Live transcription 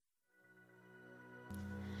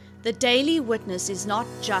The Daily Witness is not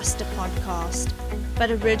just a podcast,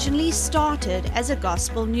 but originally started as a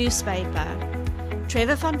gospel newspaper.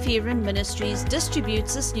 Trevor Van Vuuren Ministries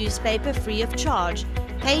distributes this newspaper free of charge,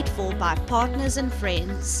 paid for by partners and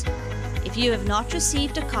friends. If you have not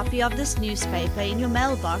received a copy of this newspaper in your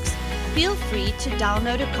mailbox, feel free to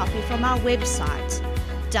download a copy from our website,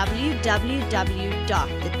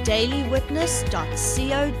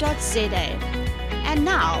 www.thedailywitness.co.za. And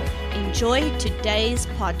now, enjoy today's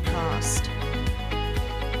podcast.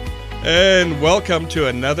 And welcome to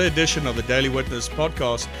another edition of the Daily Witness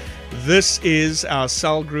podcast. This is our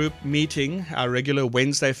cell group meeting, our regular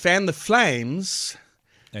Wednesday Fan the Flames.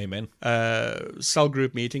 Amen. Cell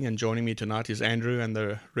group meeting, and joining me tonight is Andrew and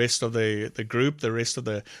the rest of the group, the rest of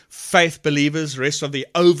the faith believers, rest of the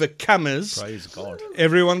overcomers. Praise God.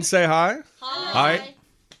 Everyone say hi. Hi.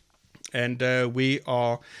 And we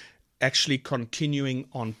are actually continuing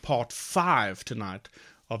on part 5 tonight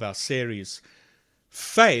of our series,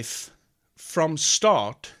 Faith from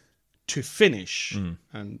Start to Finish.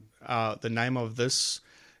 And the name of this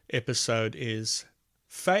episode is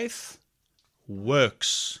Faith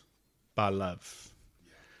Works by Love.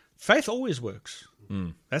 Faith always works.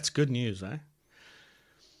 That's good news, eh?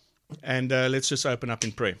 And let's just open up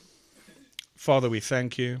in prayer. Father, we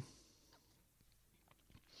thank you.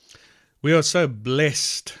 We are so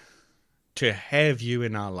blessed to have you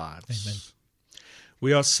in our lives. Amen.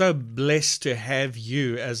 We are so blessed to have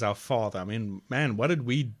you as our Father. I mean, man, what did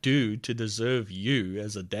we do to deserve you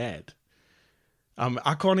as a dad?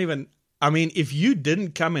 I can't even... I mean, if you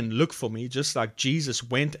didn't come and look for me, just like Jesus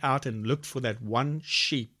went out and looked for that one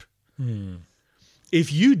sheep,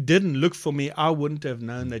 if you didn't look for me, I wouldn't have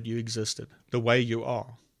known that you existed the way you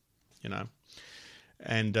are, you know.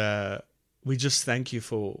 And we just thank you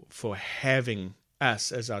for having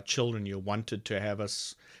us as our children. You wanted to have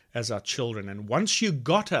us as our children. And once you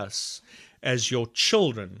got us as your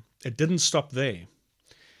children, it didn't stop there.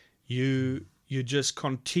 You just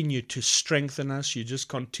continue to strengthen us. You just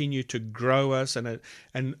continue to grow us, and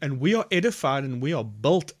we are edified and we are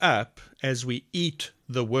built up as we eat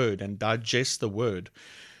the Word and digest the Word.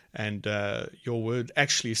 And your Word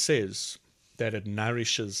actually says that it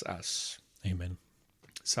nourishes us. Amen.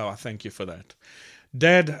 So I thank you for that.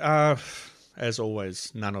 Dad, as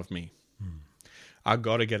always, none of me. I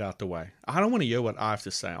got to get out the way. I don't want to hear what I have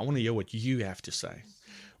to say. I want to hear what you have to say.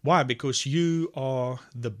 Why? Because you are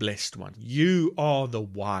the blessed one. You are the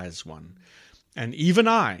wise one. And even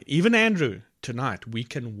Andrew, tonight, we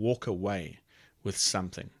can walk away with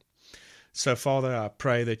something. So, Father, I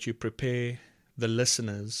pray that you prepare the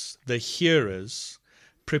listeners, the hearers,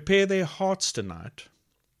 prepare their hearts tonight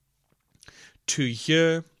to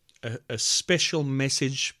hear a special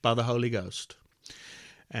message by the Holy Ghost.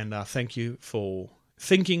 And I thank you for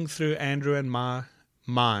thinking through Andrew and my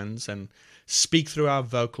minds, and speak through our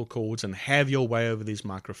vocal cords, and have your way over these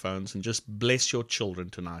microphones, and just bless your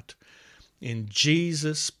children tonight. In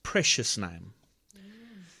Jesus' precious name.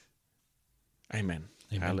 Amen.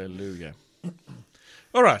 Amen. Hallelujah.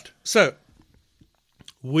 All right. So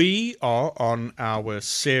we are on our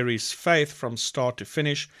series Faith from Start to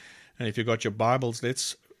Finish. And if you've got your Bibles,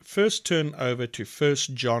 let's first turn over to 1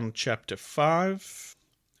 John chapter 5.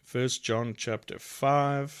 1 John chapter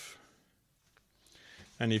 5.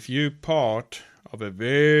 And if you're part of a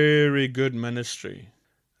very good ministry,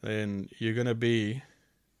 then you're going to be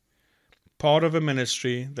part of a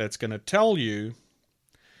ministry that's going to tell you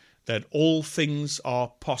that all things are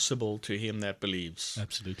possible to him that believes.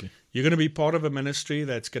 Absolutely. You're going to be part of a ministry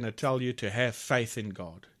that's going to tell you to have faith in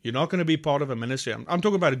God. You're not going to be part of a ministry. I'm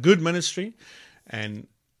talking about a good ministry, and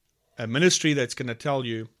a ministry that's going to tell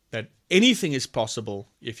you that anything is possible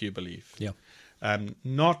if you believe. Yeah.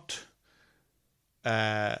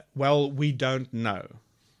 Well, we don't know.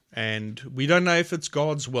 And we don't know if it's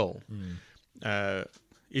God's will.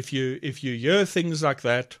 If you hear things like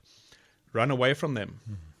that, run away from them,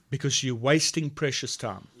 because you're wasting precious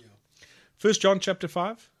time. 1 John chapter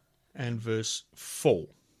 5 and verse 4.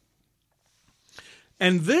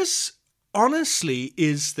 And this, honestly,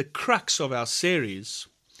 is the crux of our series.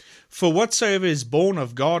 For whatsoever is born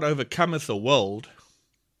of God overcometh the world.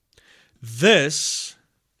 This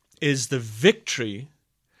is the victory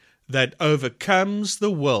that overcomes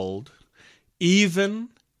the world, even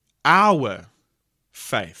our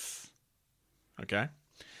faith. Okay?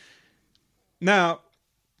 Now,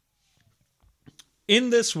 in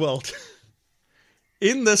this world,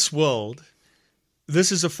 this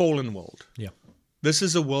is a fallen world. Yeah. This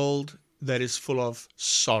is a world that is full of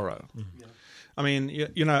sorrow. Yeah. I mean,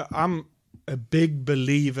 you know, I'm a big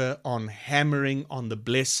believer on hammering on the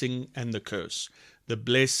blessing and the curse. the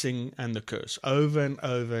blessing and the curse, over and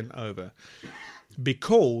over and over.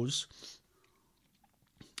 Because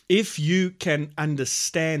if you can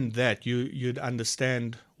understand that, you'd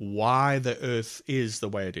understand why the earth is the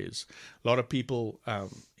way it is. A lot of people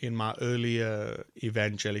in my earlier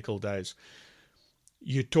evangelical days,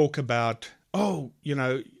 you talk about,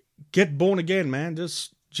 get born again, man.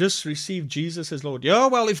 Just receive Jesus as Lord. Yeah,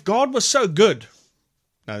 well, if God was so good.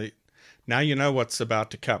 Now you know what's about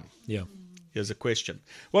to come. Yeah. Here's a question.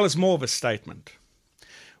 Well, it's more of a statement.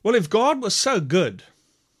 Well, if God was so good,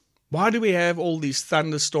 why do we have all these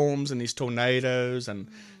thunderstorms and these tornadoes and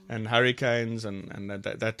hurricanes and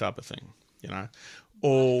that type of thing,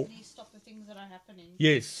 Or Please stop the things that are happening.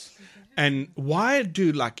 Yes. And why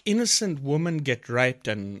do innocent women get raped,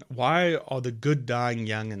 and why are the good dying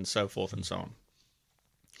young, and so forth and so on?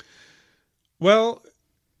 Well,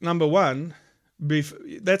 number one,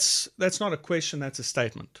 that's not a question, that's a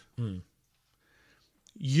statement.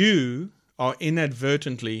 You are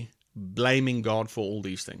inadvertently blaming God for all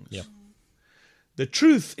these things. Yeah. The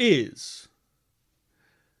truth is,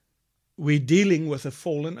 we're dealing with a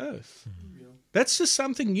fallen earth. That's just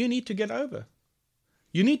something you need to get over.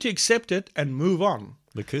 You need to accept it and move on.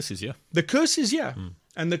 The curse is here. The curse is here.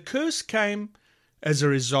 And the curse came as a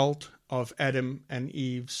result of Adam and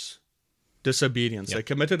Eve's disobedience. Yep. They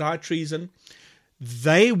committed high treason.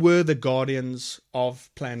 They were the guardians of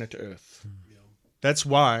planet Earth. That's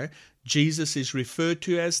why Jesus is referred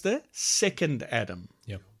to as the second Adam.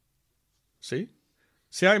 Yep. See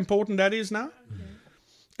how important that is now?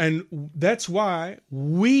 And that's why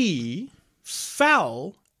we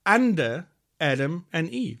fell under Adam and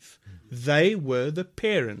Eve. They were the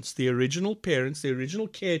parents, the original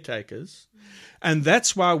caretakers. And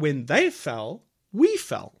that's why when they fell, we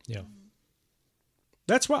fell. Yeah.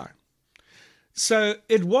 That's why. So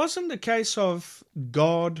it wasn't a case of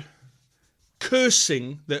God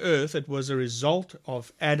cursing the earth. It was a result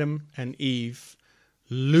of Adam and Eve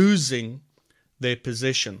losing their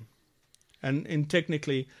position. And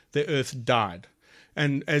technically, the earth died.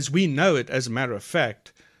 And as we know it, as a matter of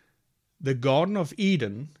fact, the Garden of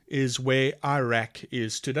Eden is where Iraq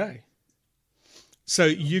is today. So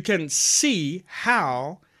you can see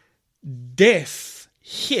how death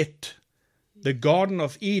hit the Garden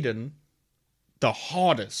of Eden the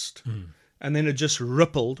hardest. And then it just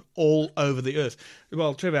rippled all over the earth.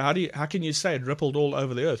 Well, Trevor, how can you say it rippled all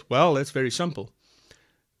over the earth? Well, that's very simple.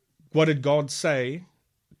 What did God say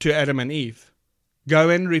to Adam and Eve? Go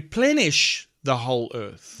and replenish the whole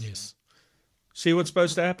earth. Yes. See what's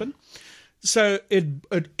supposed to happen? So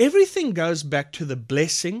everything goes back to the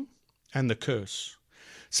blessing and the curse.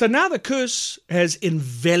 So now the curse has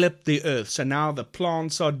enveloped the earth. So now the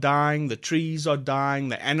plants are dying, the trees are dying,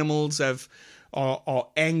 the animals are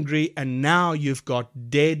angry, and now you've got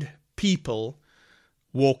dead people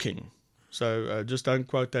walking. So just don't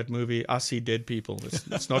quote that movie, I See Dead People.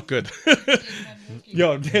 It's not good.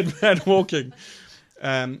 Yeah, dead man walking.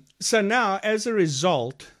 So now, as a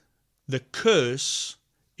result, the curse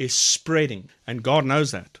is spreading, and God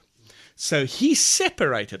knows that. So He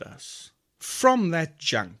separated us from that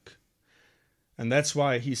junk. And that's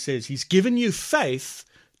why He says He's given you faith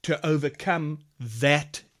to overcome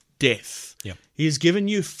that death. Yeah. He's given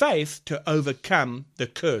you faith to overcome the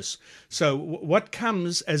curse. So what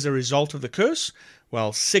comes as a result of the curse?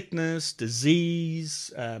 Well, sickness,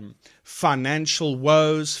 disease, financial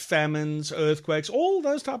woes, famines, earthquakes, all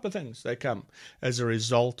those type of things, they come as a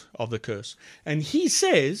result of the curse. And He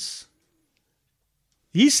says,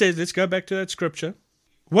 let's go back to that scripture.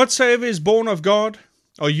 Whatsoever is born of God,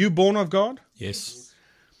 are you born of God? Yes.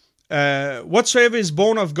 Whatsoever is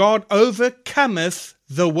born of God overcometh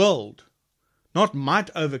the world. Not might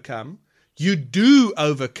overcome. You do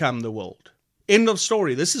overcome the world. End of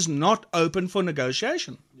story. This is not open for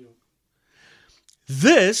negotiation. Yeah.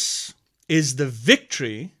 This is the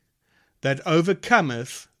victory that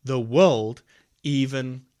overcometh the world,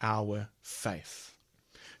 even our faith.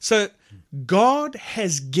 So God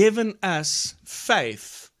has given us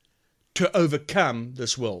faith to overcome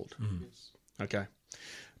this world. Okay.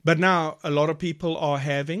 But now a lot of people are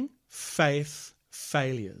having faith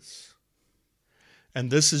failures. And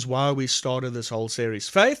this is why we started this whole series.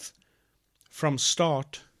 Faith from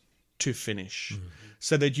start to finish.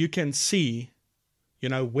 So that you can see,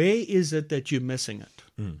 where is it that you're missing it?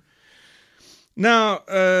 Now,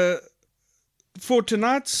 for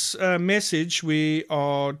tonight's message, we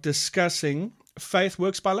are discussing faith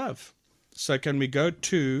works by love. So can we go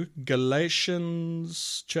to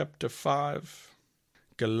Galatians chapter 5?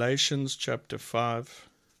 Galatians chapter 5.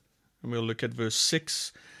 And we'll look at verse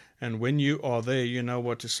 6. And when you are there, you know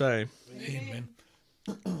what to say. Amen.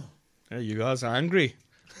 You guys are hungry.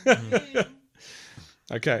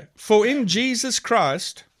 Okay. For in Jesus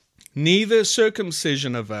Christ, neither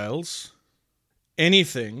circumcision avails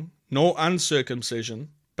anything, nor uncircumcision,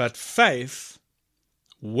 but faith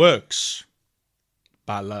works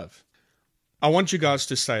by love. I want you guys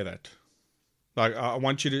to say that. Like, I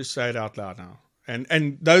want you to say it out loud now.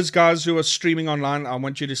 And those guys who are streaming online, I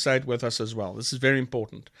want you to say it with us as well. This is very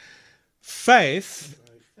important. Faith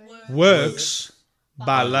works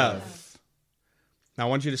by love. Now, I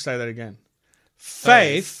want you to say that again.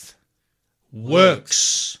 Faith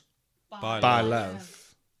works by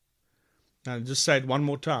love. Now, just say it one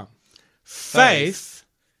more time. Faith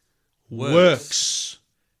works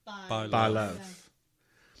by love.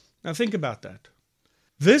 Now, think about that.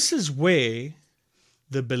 This is where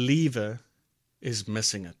the believer is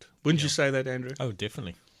missing it. Wouldn't you say that, Andrew? Oh,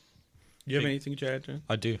 definitely. Do you have anything to add to it?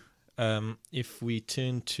 I do. If we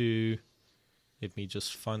turn to, let me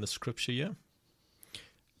just find the scripture here.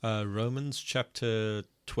 Romans chapter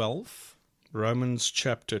 12. Romans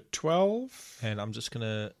chapter 12. And I'm just going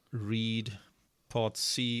to read part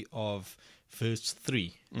C of verse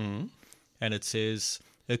 3. Mm. And it says,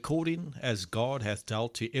 according as God hath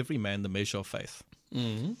dealt to every man the measure of faith,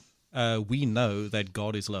 we know that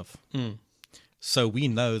God is love. Mm. So we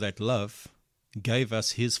know that love gave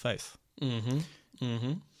us his faith. Mm-hmm.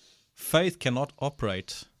 Mm-hmm. Faith cannot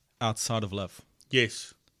operate outside of love.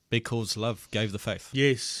 Yes. Because love gave the faith.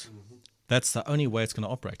 Yes. That's the only way it's going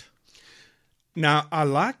to operate. Now, I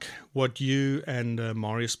like what you and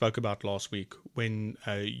Mario spoke about last week when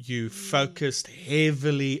you focused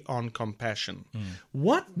heavily on compassion.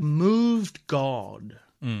 What moved God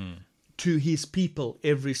to his people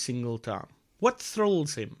every single time? What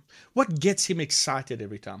thrills him? What gets him excited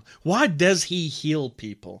every time? Why does he heal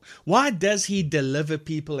people? Why does he deliver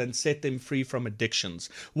people and set them free from addictions?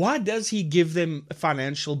 Why does he give them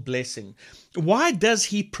financial blessing? Why does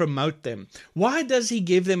he promote them? Why does he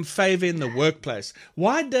give them favor in the workplace?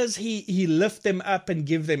 Why does he lift them up and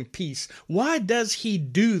give them peace? Why does he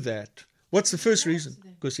do that? What's the first reason?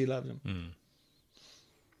 Because he loves them.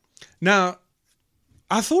 Now,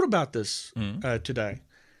 I thought about this today.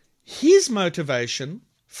 His motivation,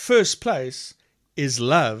 first place, is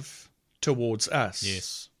love towards us.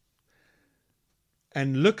 Yes.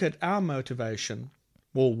 And look at our motivation.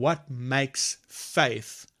 Well, what makes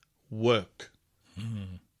faith work?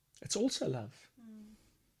 It's also love.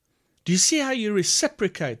 Do you see how you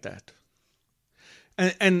reciprocate that?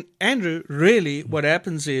 And Andrew, really what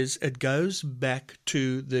happens is it goes back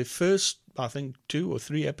to the first, I think, 2 or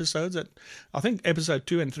 3 episodes. I think episode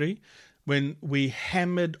 2 and 3. When we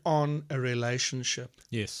hammered on a relationship.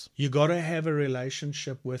 Yes. You got to have a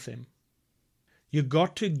relationship with him. You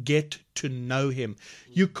got to get to know him.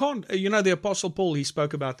 You can't, the Apostle Paul, he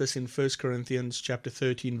spoke about this in 1 Corinthians chapter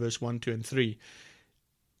 13, verse 1, 2, and 3.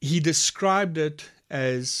 He described it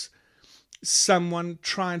as someone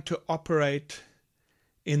trying to operate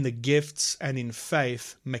in the gifts and in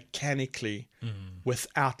faith mechanically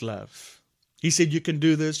without love. He said, you can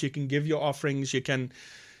do this, you can give your offerings, you can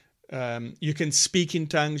speak in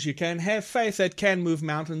tongues, you can have faith that can move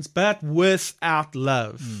mountains, but without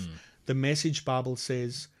love, the Message Bible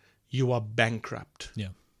says you are bankrupt.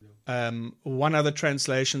 Yeah. One other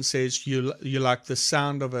translation says you're like the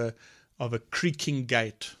sound of a creaking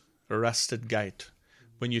gate, a rusted gate,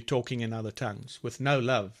 when you're talking in other tongues with no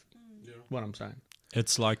love. What I'm saying.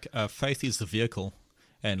 It's like faith is the vehicle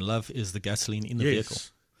and love is the gasoline in the vehicle.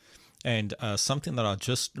 And something that I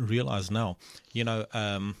just realized now,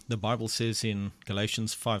 the Bible says in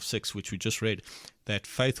Galatians 5:6, which we just read, that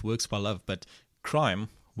faith works by love, but crime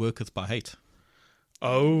worketh by hate.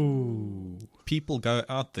 Oh. People go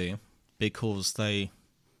out there because they're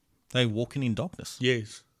walking in darkness.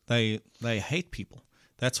 Yes. They hate people.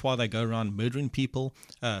 That's why they go around murdering people,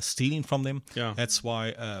 stealing from them. Yeah. That's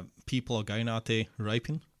why people are going out there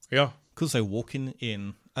raping. Yeah. Because they're walking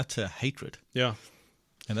in utter hatred. Yeah.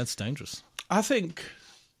 And that's dangerous. I think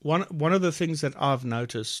one of the things that I've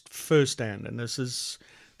noticed firsthand, and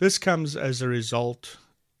this comes as a result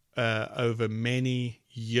over many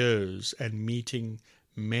years and meeting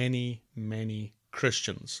many, many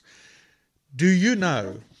Christians. Do you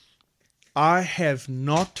know, I have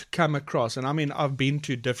not come across, and I mean, I've been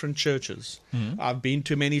to different churches. I've been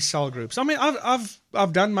to many cell groups. I mean,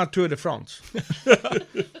 I've done my Tour de France.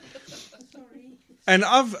 And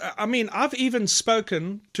I've even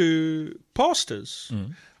spoken to pastors.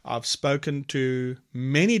 I've spoken to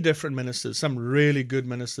many different ministers, some really good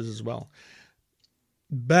ministers as well.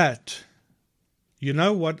 But you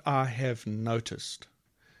know what I have noticed?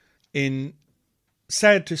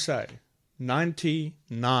 Sad to say, 99%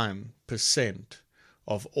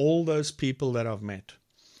 of all those people that I've met,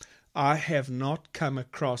 I have not come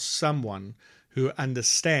across someone who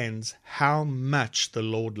understands how much the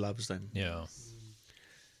Lord loves them. Yeah.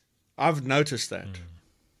 I've noticed that.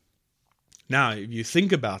 Now, if you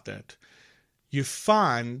think about that, you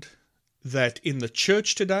find that in the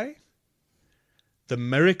church today, the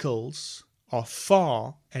miracles are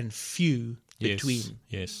far and few between.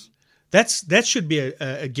 Yes. That should be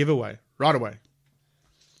a giveaway right away.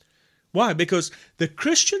 Why? Because the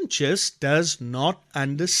Christian just does not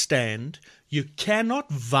understand you cannot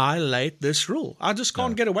violate this rule. I just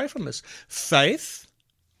can't get away from this. Faith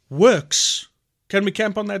works. Can we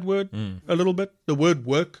camp on that word a little bit? The word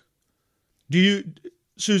work.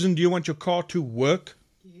 Susan, do you want your car to work?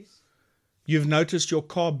 Yes. You've noticed your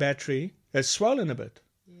car battery has swollen a bit.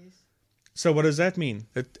 Yes. So what does that mean?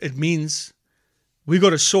 It means we got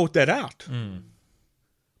to sort that out.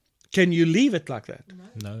 Can you leave it like that?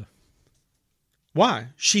 No. Why?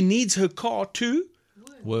 She needs her car to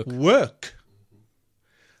work.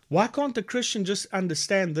 Why can't the Christian just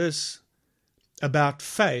understand this about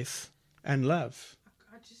faith and love?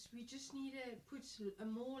 We just need to put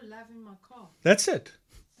more love in my car. That's it.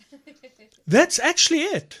 That's actually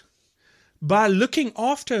it. By looking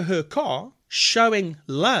after her car, showing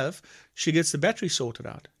love, she gets the battery sorted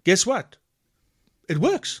out. Guess what? It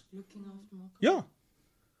works. Looking after my car. Yeah.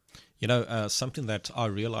 You know, something that I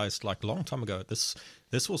realized like a long time ago, this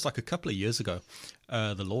was like a couple of years ago,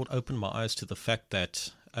 the Lord opened my eyes to the fact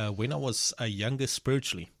that when I was younger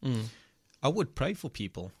spiritually, I would pray for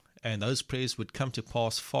people and those prayers would come to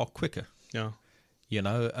pass far quicker, Yeah. you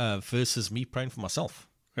know, versus me praying for myself.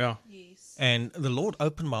 Yeah. Yes. And the Lord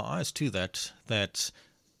opened my eyes to that,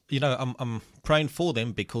 you know, I'm praying for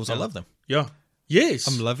them because I love them. Yeah. Yes.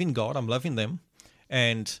 I'm loving God, I'm loving them.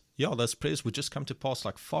 And yeah, those prayers would just come to pass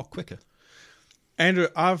like far quicker. Andrew,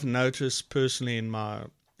 I've noticed personally in my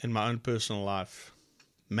own personal life,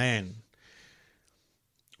 man,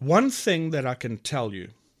 one thing that I can tell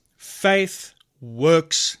you, faith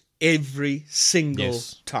works every single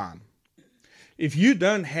time. If you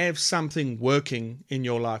don't have something working in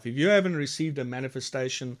your life, if you haven't received a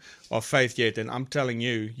manifestation of faith yet, then I'm telling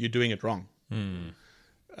you, you're doing it wrong.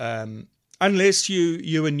 Unless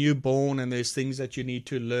you are newborn and there's things that you need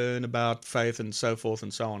to learn about faith and so forth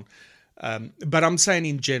and so on. But I'm saying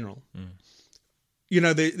in general, you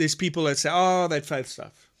know, there's people that say, "Oh, that faith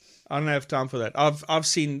stuff. I don't have time for that."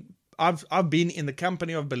 I've been in the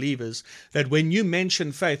company of believers that when you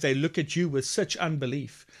mention faith, they look at you with such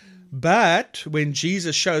unbelief. But when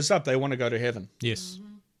Jesus shows up, they want to go to heaven. Yes.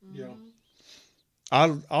 Yeah.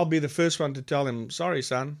 I'll be the first one to tell him, "Sorry,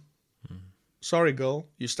 son. Sorry, girl.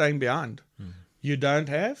 You're staying behind. You don't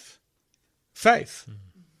have faith."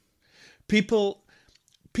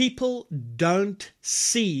 People don't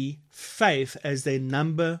see faith as their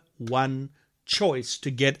number one choice to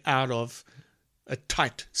get out of a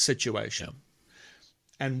tight situation.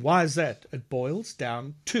 And why is that? It boils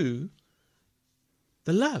down to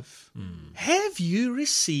the love. Have you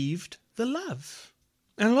received the love?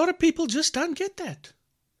 And a lot of people just don't get that.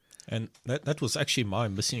 And that was actually my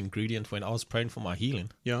missing ingredient when I was praying for my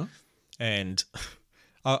healing. Yeah. And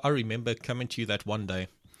I remember coming to you that one day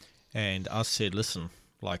and I said, "Listen,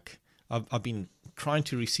 like I've been trying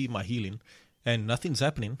to receive my healing and nothing's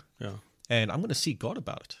happening. Yeah. And I'm going to seek God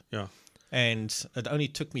about it." Yeah. And it only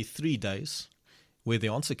took me 3 days where the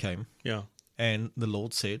answer came. Yeah. And the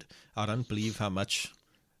Lord said, "I don't believe how much,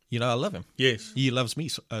 you know, I love him. Yes. He loves me,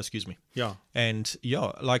 excuse me." Yeah. And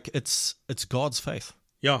yeah, like it's God's faith.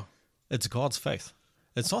 Yeah. It's God's faith.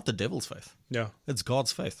 It's not the devil's faith. Yeah. It's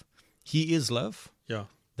God's faith. He is love. Yeah.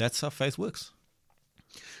 That's how faith works.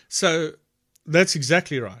 So that's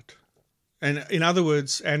exactly right. And in other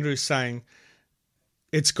words, Andrew is saying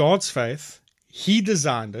it's God's faith. He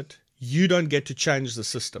designed it. You don't get to change the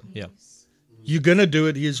system. Yeah. You're going to do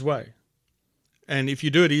it his way. And if you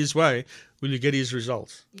do it his way, will you get his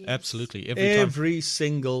results? Absolutely. Every time. Every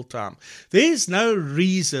single time. There's no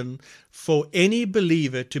reason for any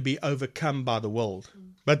believer to be overcome by the world.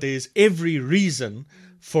 But there's every reason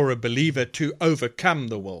for a believer to overcome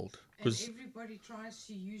the world. And everybody tries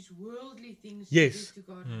to use worldly things Yes. to get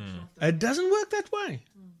to God. Himself. The It doesn't work that way.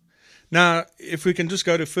 Now, if we can just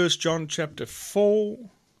go to 1 John chapter 4.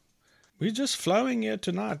 We're just flowing here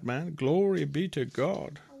tonight, man. Glory be to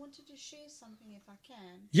God. I wanted to share something if I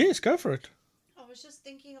can. Yes, go for it. I was just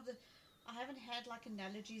thinking of I haven't had like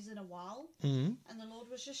analogies in a while. Mm-hmm. And the Lord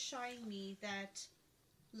was just showing me that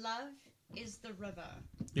love is the river.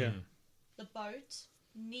 Yeah. The boat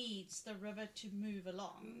needs the river to move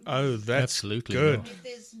along. Oh, that's Absolutely, good. If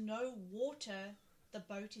there's no water, the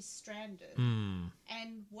boat is stranded.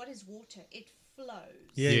 And what is water? It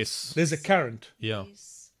flows. Yes. There's a current. Yeah.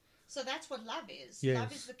 Yes. So that's what love is. Yes.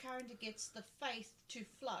 Love is the current that gets the faith to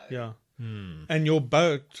flow. Yeah. And your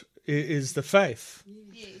boat is the faith.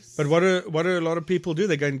 Yes. But what do a lot of people do?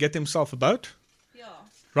 They go and get themselves a boat Yeah.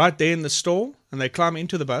 right there in the store, and they climb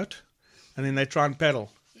into the boat, and then they try and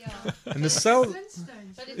paddle. Yeah. And the sail,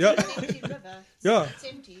 Flintstones. But it's Yeah. an empty river. Yeah. It's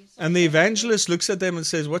empty. So and the evangelist looks at them and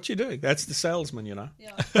says, "What you doing?" That's the salesman, you know.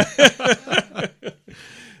 Yeah.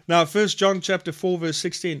 Now, 1 John chapter 4, verse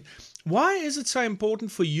 16. Why is it so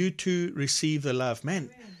important for you to receive the love? Man,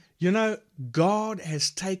 you know, God has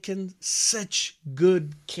taken such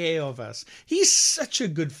good care of us. He's such a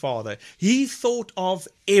good father. He thought of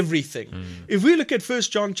everything. If we look at 1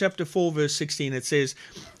 John chapter 4, verse 16, it says,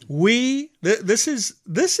 this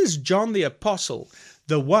is John the apostle,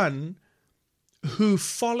 the one who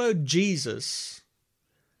followed Jesus.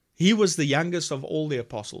 He was the youngest of all the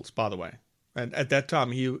apostles, by the way. And at that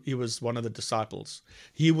time, he was one of the disciples.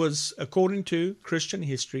 He was, according to Christian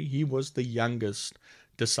history, he was the youngest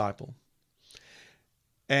disciple.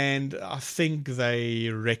 And I think they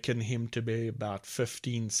reckon him to be about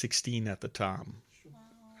 15, 16 at the time.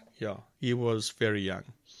 Yeah, he was very young.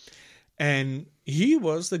 And he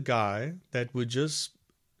was the guy that would just,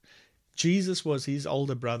 Jesus was his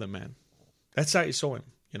older brother, man. That's how he saw him,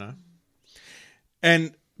 you know.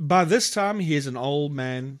 And by this time, he is an old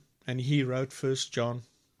man, and he wrote 1 John.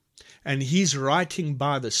 And he's writing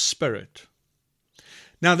by the Spirit.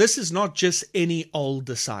 Now, this is not just any old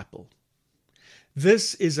disciple.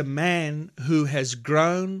 This is a man who has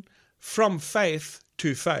grown from faith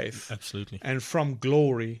to faith. Absolutely. And from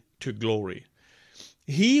glory to glory.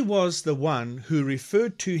 He was the one who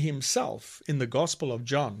referred to himself in the Gospel of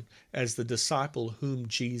John as the disciple whom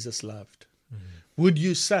Jesus loved. Would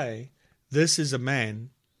you say this is a man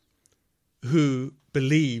who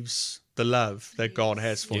believes the love that God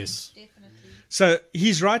has for him? Yes. Definitely. So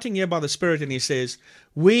he's writing here by the Spirit, and he says,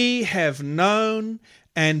 "We have known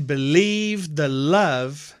and believed the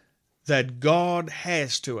love that God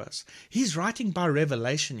has to us." He's writing by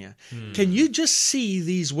revelation here. Can you just see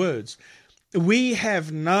these words? We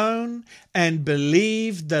have known and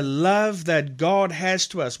believed the love that God has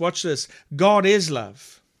to us. Watch this. God is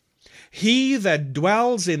love. He that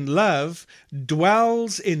dwells in love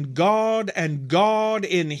dwells in God, and God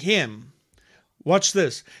in him. Watch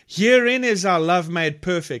this. Herein is our love made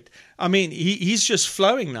perfect. I mean, he's just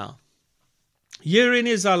flowing now. Herein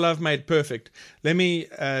is our love made perfect. Let me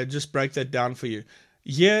just break that down for you.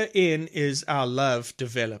 Herein is our love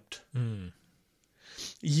developed.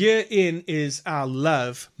 Herein is our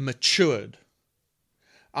love matured.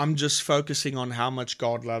 I'm just focusing on how much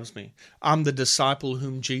God loves me. I'm the disciple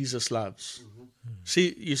whom Jesus loves.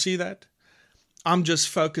 See, you see that? I'm just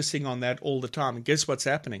focusing on that all the time. And guess what's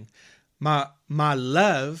happening? My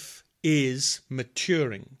love is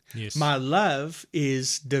maturing. Yes. My love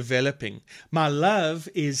is developing. My love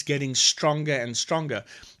is getting stronger and stronger.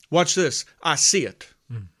 Watch this. I see it.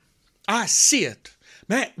 I see it.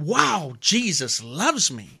 Man, wow, Jesus loves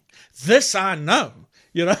me. This I know.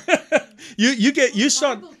 You know, you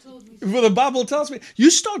start. Bible told me. Well, the Bible tells me you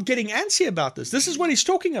start getting antsy about this. This is what he's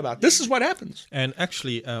talking about. This is what happens. And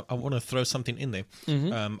actually, I want to throw something in there.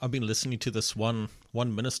 I've been listening to this one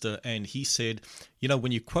minister, and he said, you know,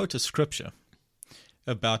 when you quote a scripture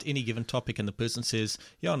about any given topic, and the person says,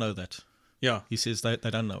 "Yeah, I know that," Yeah. he says they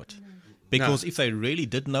don't know it. Because if they really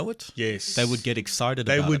did know it, Yes. they would get excited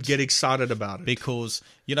They about it. would get excited about it. Because,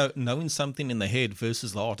 you know, knowing something in the head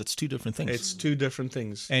versus the heart, it's two different things. It's two different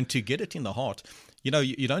things. And to get it in the heart, you know,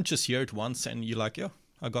 you don't just hear it once and you're like, yeah,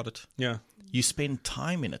 I got it. Yeah. You spend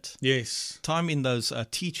time in it. Yes. Time in those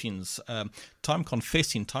teachings, time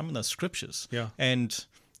confessing, time in those scriptures. Yeah. And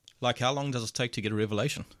like, how long does it take to get a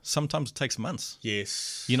revelation? Sometimes it takes months.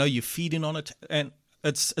 Yes. You know, you're feeding on it, and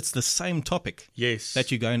it's the same topic Yes. that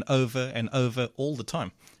you're going over and over all the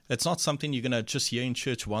time. It's not something you're going to just hear in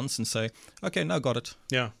church once and say, okay, no, got it.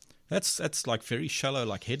 Yeah. That's like very shallow,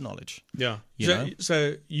 like head knowledge. Yeah. You So, know?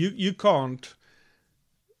 so you can't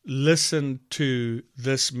listen to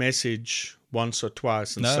this message once or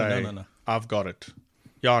twice and No, say, no. I've got it.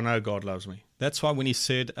 Yeah, I know God loves me. That's why when he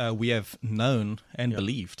said, we have known and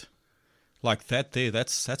believed, like that there,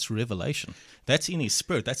 that's revelation. That's in his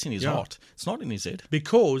spirit. That's in his Yeah. heart. It's not in his head.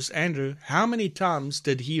 Because, Andrew, how many times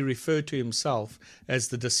did he refer to himself as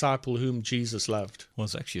the disciple whom Jesus loved? Well,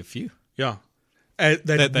 it's actually a few. Yeah.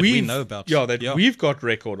 That we we've- know about. Yeah, that Yeah. we've got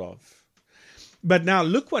record of. But now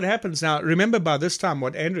look what happens now. Remember, by this time,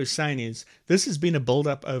 what Andrew's saying is this has been a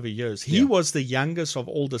build-up over years. He Yeah. was the youngest of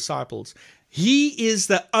all disciples. He is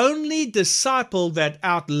the only disciple that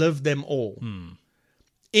outlived them all,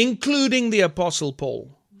 including the Apostle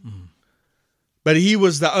Paul. But he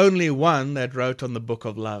was the only one that wrote on the book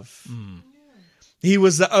of love. He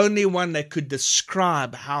was the only one that could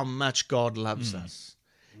describe how much God loves us.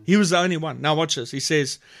 He was the only one. Now watch this. He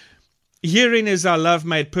says, herein is our love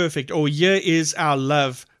made perfect, or here is our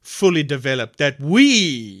love fully developed, that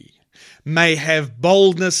we may have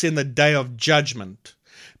boldness in the day of judgment.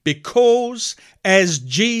 Because as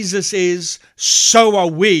Jesus is, so are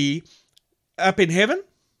we up in heaven?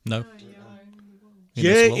 No.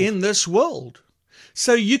 In this world.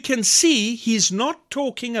 So you can see he's not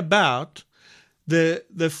talking about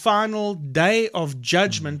the final day of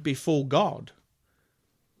judgment before God,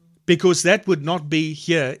 because that would not be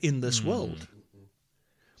here in this world.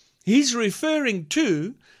 He's referring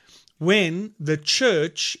to when the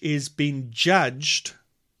church is being judged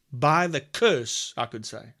by the curse, I could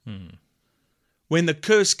say. When the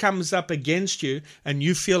curse comes up against you and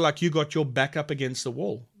you feel like you got your back up against the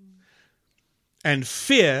wall. And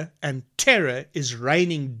fear and terror is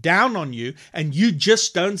raining down on you and you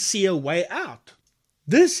just don't see a way out.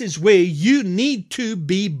 This is where you need to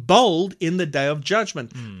be bold in the day of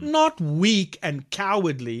judgment. Not weak and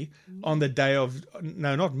cowardly on the day of...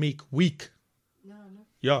 No, not meek, weak. No.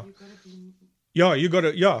 Yeah. You gotta be. Yeah, you got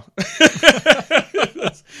to... Yeah.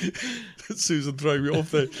 Susan throwing me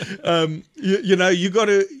off there.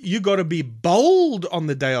 You got to be bold on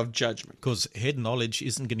the day of judgment. Because head knowledge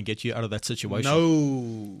isn't going to get you out of that situation.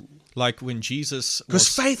 No. Like when Jesus Because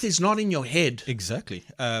faith is not in your head. Exactly.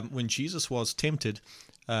 When Jesus was tempted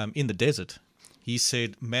in the desert, he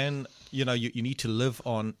said, man, you need to live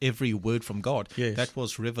on every word from God. Yes. That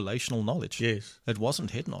was revelational knowledge. Yes. It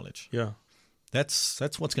wasn't head knowledge. Yeah. That's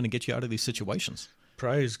what's going to get you out of these situations.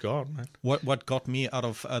 Praise God, man. What got me out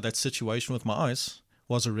of that situation with my eyes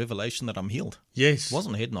was a revelation that I'm healed. Yes. It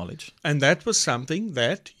wasn't head knowledge. And that was something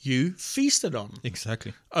that you feasted on.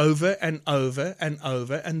 Exactly. Over and over and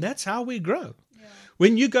over. And that's how we grow. Yeah.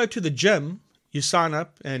 When you go to the gym, you sign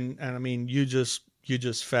up and I mean, you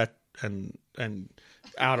just fat and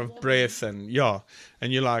out of breath and you're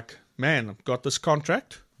like, man, I've got this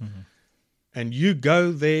contract. Mm-hmm. And you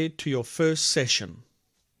go there to your first session,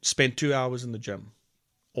 spend 2 hours in the gym.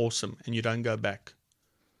 Awesome. And you don't go back.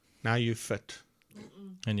 Now you're fit.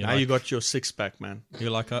 And now you got your six pack, man.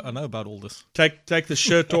 You're like, I know about all this. Take the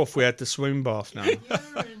shirt off. We're at the swim bath now.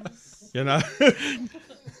 You know?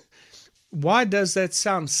 Why does that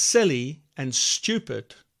sound silly and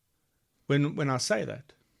stupid when I say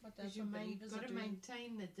that? Because you've got to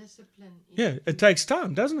maintain the discipline. Yeah, it takes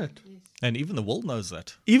time, doesn't it? Yes. And even the world knows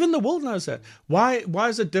that. Even the world knows that. Why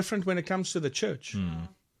is it different when it comes to the church?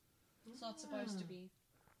 It's not supposed to be.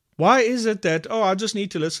 Why is it that, I just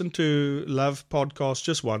need to listen to Love podcast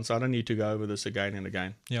just once. I don't need to go over this again and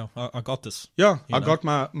again. Yeah, I got this. Yeah, got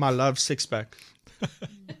my Love six pack.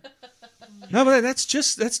 No, but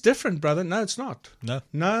that's different, brother. No, it's not.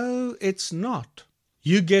 No, it's not.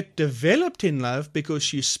 You get developed in love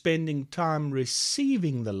because you're spending time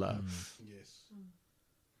receiving the love. Yes.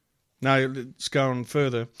 Now, let's go on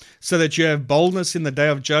further. So that you have boldness in the day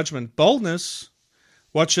of judgment. Boldness,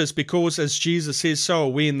 watch this, because as Jesus says, so are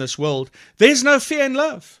we in this world. There's no fear in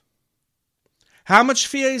love. How much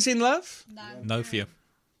fear is in love? No fear.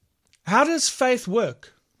 How does faith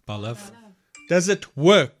work? By love. Does it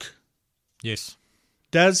work? Yes.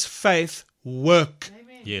 Does faith work?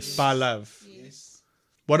 Amen. Yes. By love?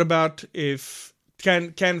 What about if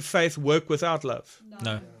can faith work without love?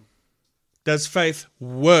 No. Does faith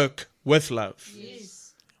work with love?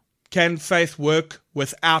 Yes. Can faith work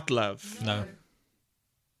without love? No.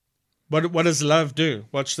 What does love do?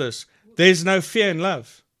 Watch this. There's no fear in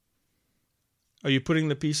love. Are you putting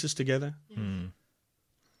the pieces together?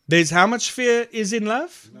 There's how much fear is in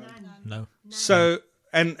love? No. So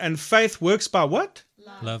and faith works by what?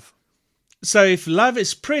 Love. So if love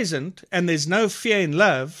is present and there's no fear in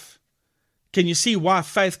love, can you see why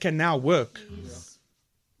faith can now work? Yes.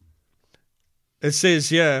 It says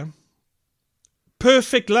here,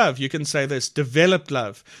 perfect love, you can say this, developed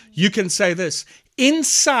love. You can say this,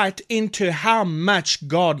 insight into how much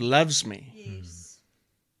God loves me. Yes.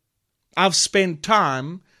 I've spent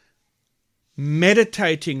time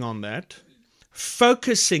meditating on that,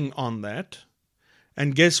 focusing on that,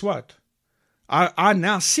 and guess what? I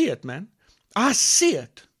now see it, man. I see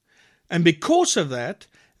it. And because of that,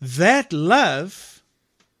 that love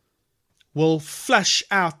will flush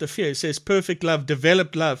out the fear. It says perfect love,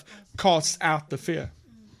 developed love, casts out the fear.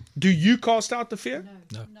 Do you cast out the fear?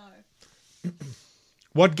 No.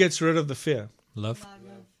 What gets rid of the fear? Love.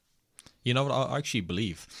 You know what I actually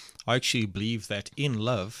believe? I actually believe that in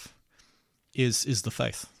love is the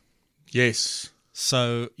faith. Yes.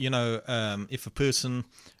 So, if a person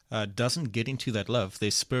doesn't get into that love,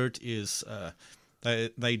 their spirit is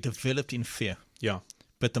they developed in fear. Yeah.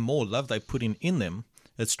 But the more love they put in them,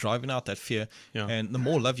 it's driving out that fear. Yeah. And the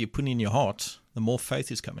more love you put in your heart, the more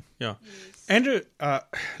faith is coming. Yeah. Andrew,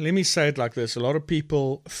 let me say it like this. A lot of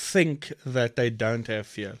people think that they don't have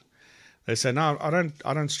fear. They say, no, I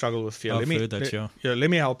don't struggle with fear. I've heard that, yeah. Let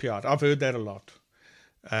me help you out. I've heard that a lot.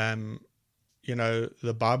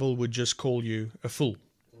 The Bible would just call you a fool.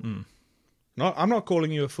 No, I'm not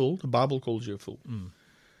calling you a fool. The Bible calls you a fool.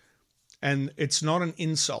 And it's not an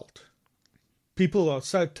insult. People are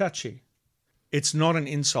so touchy. It's not an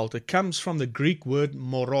insult. It comes from the Greek word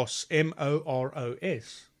moros,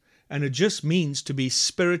 M-O-R-O-S. And it just means to be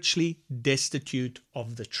spiritually destitute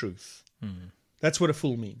of the truth. That's what a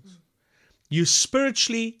fool means. You're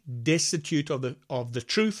spiritually destitute of the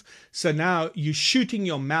truth. So now you're shooting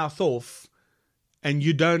your mouth off and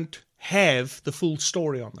you don't have the full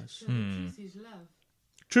story on this. So the truth is love.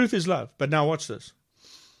 Truth is love. But now watch this.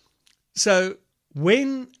 So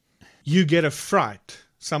when you get a fright,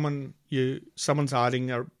 someone's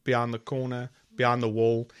hiding behind the corner, behind the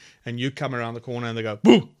wall, and you come around the corner and they go,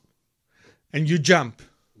 boo! And you jump.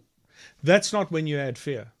 That's not when you had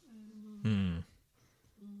fear.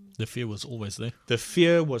 The fear was always there. The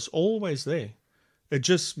fear was always there. It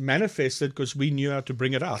just manifested because we knew how to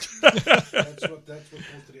bring it out. That's what caused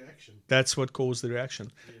the reaction. That's what caused the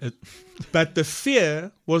reaction. But the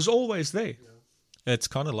fear was always there. It's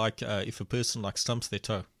kind of like if a person stumps their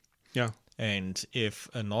toe. Yeah. And if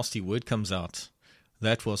a nasty word comes out,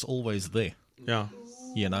 that was always there, Yeah.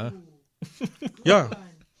 you know? Yeah.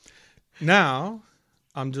 Now,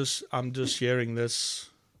 I'm just hearing this.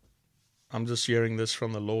 I'm just hearing this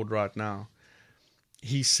from the Lord right now.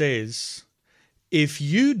 He says, if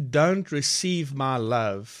you don't receive my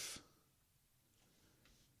love,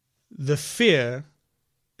 the fear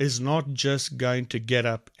is not just going to get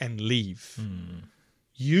up and leave.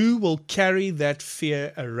 You will carry that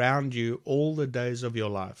fear around you all the days of your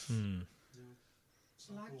life. It's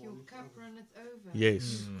like your cup runneth over.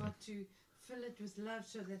 Yes. You've got to fill it with love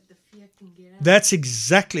so that the fear can get out. That's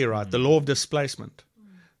exactly right. The law of displacement.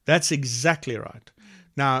 That's exactly right.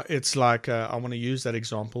 Now, it's like, I want to use that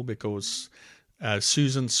example because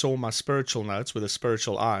Susan saw my spiritual notes with her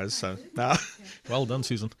spiritual eyes. So now, Well done,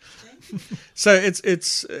 Susan. so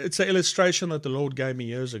it's an illustration that the Lord gave me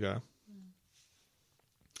years ago.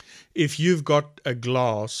 If you've got a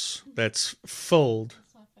glass that's filled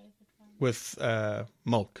with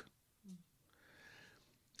milk,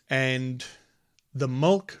 and the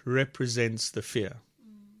milk represents the fear,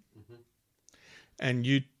 and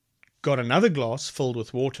you got another glass filled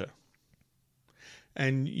with water,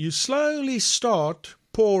 and you slowly start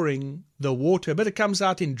pouring the water, but it comes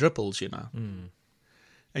out in dripples,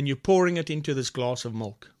 and you're pouring it into this glass of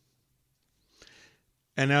milk.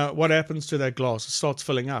 And what happens to that glass? It starts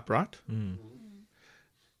filling up, right?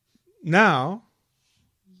 Now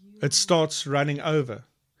it starts running over,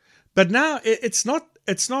 but now it's not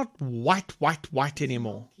white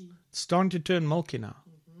anymore. It's starting to turn milky now.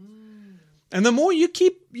 And the more you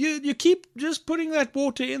keep just putting that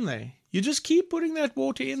water in there, you just keep putting that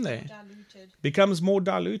water in there, Diluted. becomes more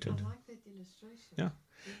diluted. I like that illustration. Yeah.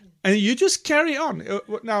 And you just carry on.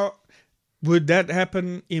 Now, would that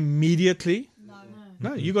happen immediately? No.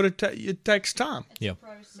 No, you got to. It takes time. It's Yeah. a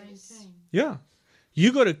process. Maintain. Yeah,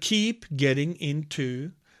 you got to keep getting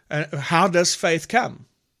into. How does faith come?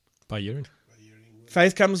 By hearing.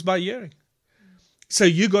 Faith comes by hearing. So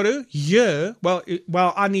you got to hear.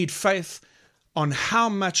 Well, I need faith on how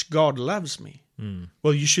much God loves me.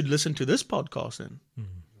 Well, you should listen to this podcast then.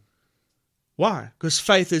 Why? Because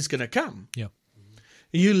faith is going to come. Yeah.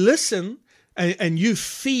 You listen and you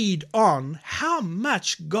feed on how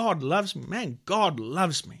much God loves me. Man, God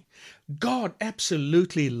loves me. God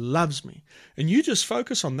absolutely loves me. And you just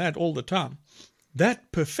focus on that all the time.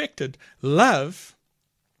 That perfected love,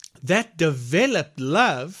 that developed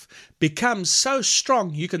love becomes so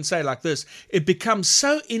strong, you can say like this, it becomes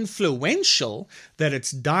so influential that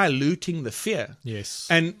it's diluting the fear. Yes.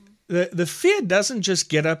 And the fear doesn't just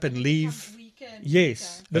get up and leave. Weaker and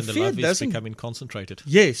Yes. And the fear love is doesn't. becoming concentrated.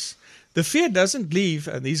 Yes. The fear doesn't leave,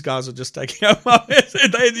 and these guys are just taking up my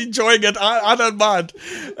they're enjoying it. I don't mind.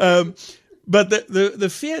 But the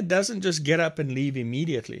fear doesn't just get up and leave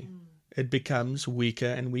immediately. It becomes weaker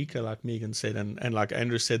and weaker, like Megan said, and like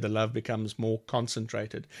Andrew said, the love becomes more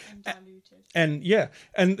concentrated. and diluted.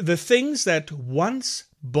 And the things that once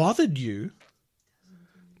bothered you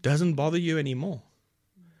doesn't bother you anymore.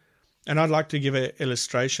 And I'd like to give an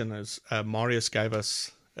illustration, as Marius gave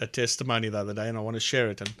us a testimony the other day, and I want to share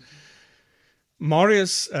it. And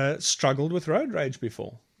Marius struggled with road rage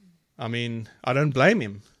before. I mean, I don't blame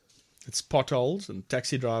him. It's potholes and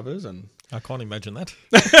taxi drivers and I can't imagine that.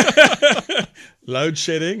 load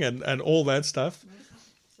shedding and all that stuff.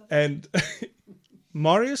 And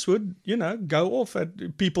Marius would, go off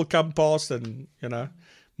at people come past and,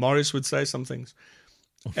 Marius would say some things.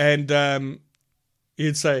 And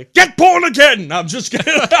he'd say, "Get born again!" I'm just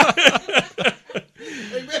kidding.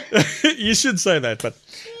 You should say that, but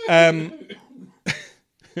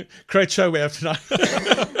great show we have tonight.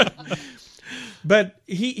 But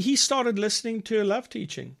he started listening to a love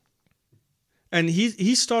teaching. And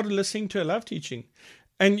he started listening to a love teaching.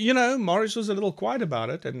 And, Morris was a little quiet about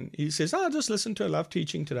it. And he says, "I'll just listen to a love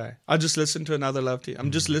teaching today. I'll just listen to another love teaching.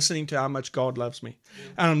 I'm just listening to how much God loves me.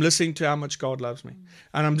 And I'm listening to how much God loves me.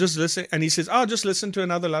 And I'm just listening." And he says, "I'll just listen to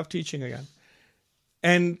another love teaching again."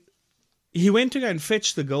 And he went to go and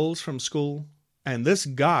fetch the girls from school. And this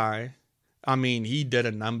guy, he did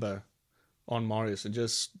a number on Marius and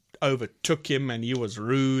just overtook him. And he was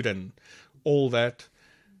rude and all that.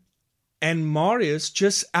 And Marius,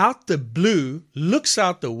 just out the blue, looks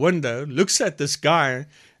out the window, looks at this guy,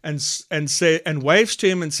 and waves to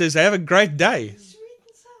him and says, "Have a great day."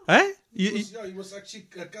 Eh? He was actually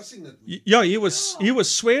cussing at me. Yeah, he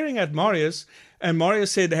was swearing at Marius, and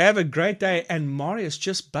Marius said, "Have a great day," and Marius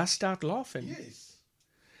just bust out laughing. Yes.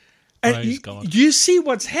 And Praise God. do you see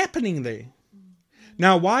what's happening there?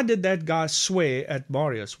 Now, why did that guy swear at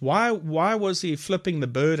Marius? Why was he flipping the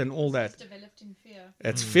bird and all that? It's developed in fear.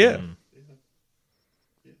 That's fear.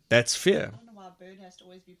 That's fear. I don't know why a bird has to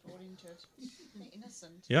always be brought into it. They're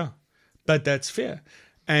innocent. Yeah, but that's fear.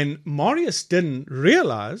 And Marius didn't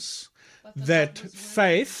realize But the that love was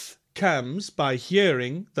faith comes by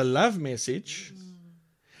hearing the love message.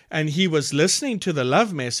 And he was listening to the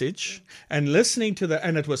love message and listening to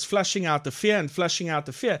and it was flushing out the fear and flushing out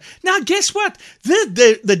the fear. Now, guess what?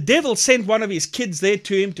 The devil sent one of his kids there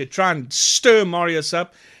to him to try and stir Marius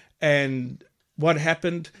up. And what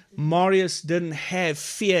happened? Marius didn't have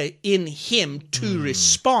fear in him to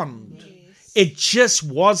respond. It just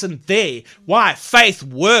wasn't there. Why? Faith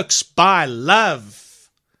works by love.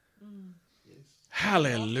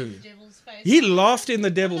 Hallelujah. the devil's face. He laughed in the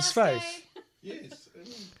devil's face. Yes.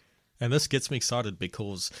 And this gets me excited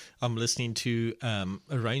because I'm listening to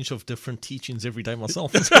a range of different teachings every day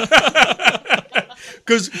myself.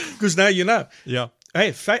 Because now you know. Yeah.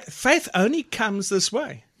 Hey, faith only comes this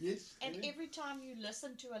way. Yes. And every time you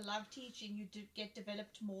listen to a love teaching, you get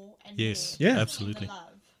developed more and Yes, more. Yeah. absolutely. In the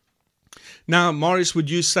love. Now, Morris, would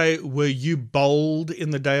you say, were you bold in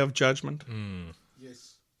the day of judgment?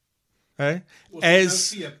 Yes. Hey? Was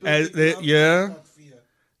As, no fear. as Perfect love, yeah, not fear.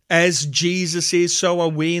 as Jesus is, so are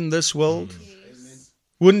we in this world. Amen.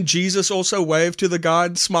 Wouldn't Jesus also wave to the guy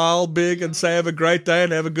and smile big and say, "Have a great day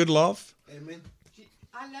and have a good laugh"? Amen.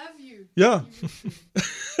 I love you. Yeah.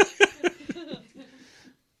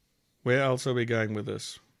 Where else are we going with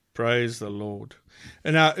this? Praise the Lord.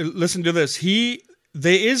 And now, listen to this.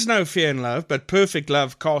 There is no fear in love, but perfect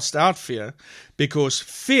love casts out fear, because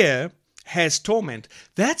fear has torment.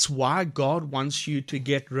 That's why God wants you to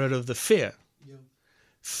get rid of the fear. Yeah.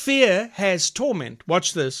 Fear has torment.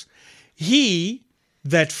 Watch this. He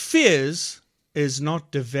that fears is not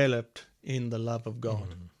developed in the love of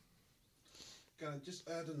God. Can I just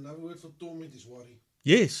add another word for torment is worry.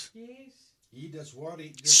 Yes. Yes. He does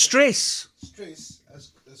worry. Stress. Stress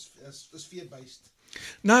as fear-based.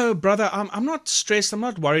 No, brother, I'm not stressed. I'm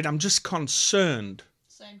not worried. I'm just concerned.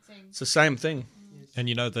 Same thing. It's the same thing. And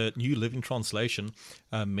the New Living Translation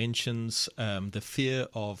mentions the fear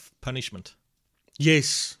of punishment.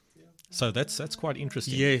 Yes. So that's quite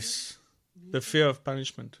interesting. Yes. The fear of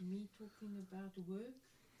punishment. Me talking about work.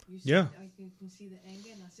 You said Yeah. I can see the anger,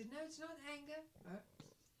 and I said, "No, it's not anger."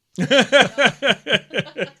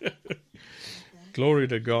 Glory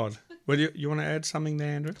to God. Well, you want to add something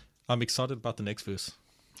there, Andrew? I'm excited about the next verse.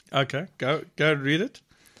 Okay, go read it.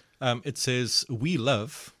 It says, "We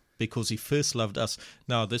love because he first loved us."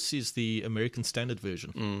 Now, this is the American Standard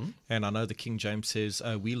Version. And I know the King James says,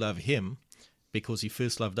 "We love him because he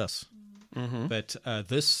first loved us." But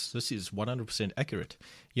this is 100% accurate.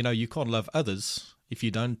 You can't love others if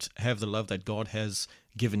you don't have the love that God has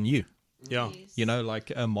given you. Yeah. Yes.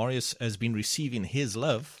 Marius has been receiving his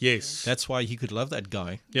love. Yes. That's why he could love that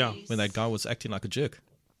guy Yeah. when that guy was acting like a jerk.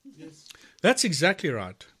 Yes. That's exactly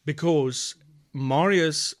right. Because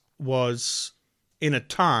Marius was in a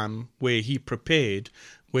time where he prepared,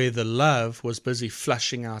 where the love was busy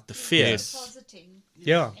flushing out the fear. Yes. Depositing,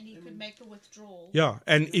 Yeah. and he could make a withdrawal. Yeah.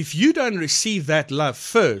 And if you don't receive that love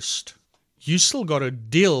first, you still got to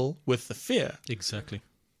deal with the fear. Exactly.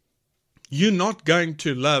 You're not going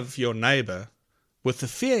to love your neighbor with the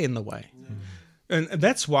fear in the way. And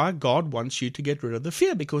that's why God wants you to get rid of the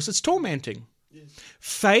fear, because it's tormenting.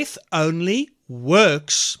 Faith only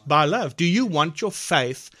works by love. Do you want your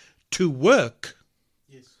faith to work?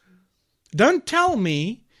 Yes. Don't tell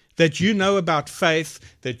me that you know about faith,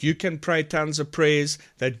 that you can pray tons of prayers,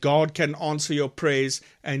 that God can answer your prayers,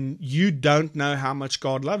 and you don't know how much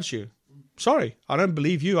God loves you. Sorry, I don't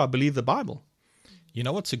believe you. I believe the Bible. You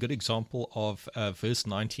know what's a good example of verse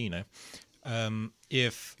 19?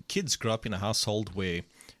 If kids grow up in a household where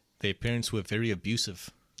their parents were very abusive,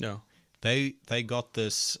 Yeah. they got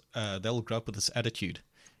this, they'll grow up with this attitude,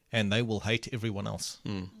 and they will hate everyone else.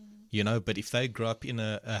 You know, but if they grow up in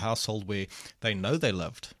a household where they know they're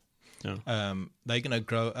loved, Yeah. they're going to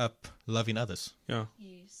grow up loving others. Yeah.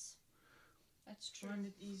 Yes. That's true. Find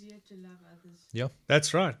it easier to love others. Yeah.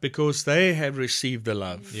 That's right, because they have received the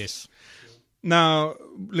love. Yes. Now,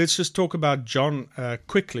 let's just talk about John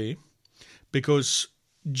quickly, because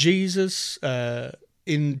Jesus,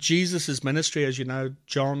 in Jesus' ministry, as you know,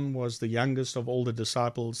 John was the youngest of all the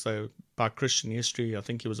disciples. So by Christian history, I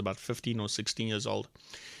think he was about 15 or 16 years old.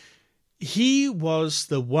 He was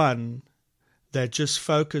the one that just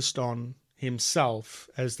focused on himself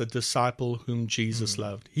as the disciple whom Jesus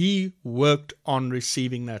loved. He worked on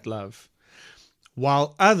receiving that love,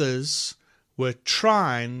 while others were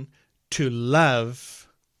trying to love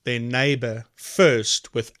their neighbor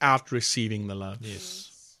first without receiving the love.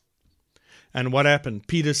 Yes. And what happened?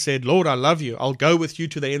 Peter said, Lord, I love you. I'll go with you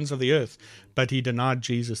to the ends of the earth. But he denied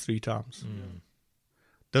Jesus 3 times.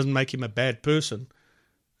 Doesn't make him a bad person.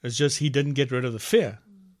 It's just he didn't get rid of the fear.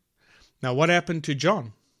 Now, what happened to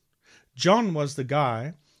John? John was the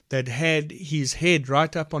guy that had his head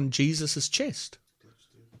right up on Jesus' chest.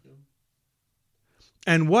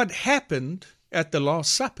 And what happened at the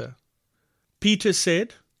Last Supper? Peter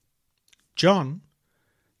said, John,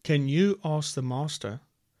 can you ask the master,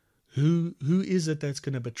 who is it that's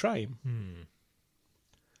going to betray him?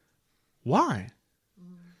 Why?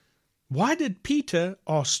 Why did Peter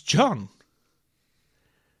ask John?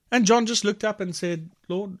 And John just looked up and said,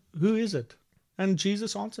 Lord, who is it? And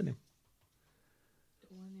Jesus answered him.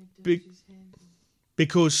 The one who Be- dipped his hand in.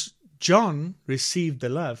 Because John received the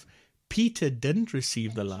love. Peter didn't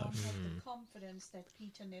receive the And love. John had the confidence that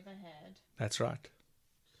Peter never had. That's right.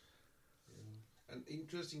 And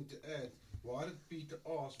interesting to add, why did Peter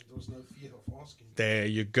ask if there was no fear of asking? There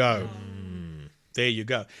you go. There you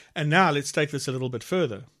go. And now let's take this a little bit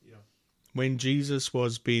further. Yeah. When Jesus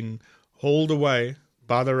was being hauled away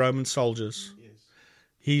by the Roman soldiers, Yes.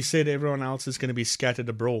 he said everyone else is going to be scattered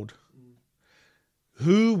abroad.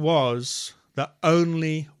 Who was the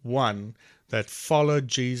only one that followed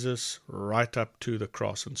Jesus right up to the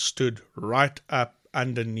cross and stood right up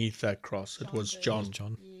underneath that cross? It was John.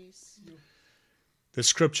 John. Yes. The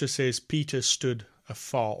scripture says Peter stood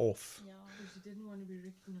afar off. Yeah. Because he didn't want to be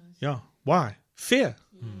recognized. Yeah. Why? Fear.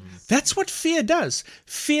 That's what fear does.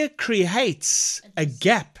 Fear creates a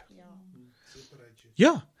gap. Yeah. Separate you.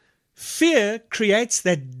 Yeah. Fear creates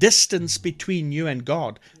that distance between you and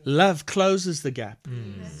God. Love closes the gap.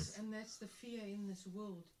 And that's the fear in this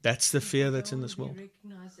world. That's the fear People that's in don't this want world. to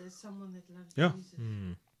be recognized as someone that loves Yeah.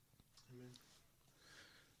 Jesus.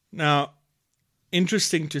 Now,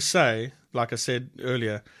 interesting to say, like I said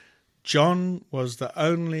earlier, John was the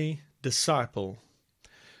only disciple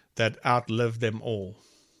that outlived them all.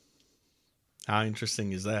 How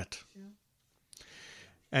interesting is that?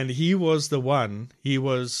 And he was the one,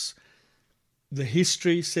 the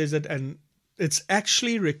history says it, and it's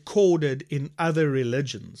actually recorded in other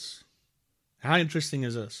religions. How interesting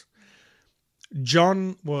is this?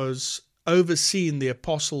 John was overseeing the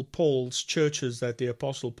Apostle Paul's churches that the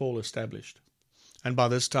Apostle Paul established. And by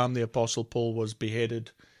this time, the Apostle Paul was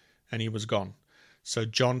beheaded and he was gone. So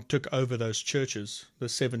John took over those churches, the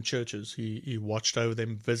 7 churches. He watched over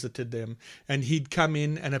them, visited them, and he'd come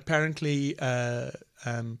in, and apparently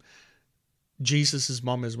Jesus'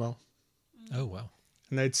 mom as well. Oh, wow.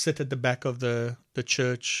 And they'd sit at the back of the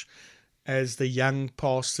church as the young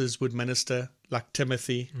pastors would minister, like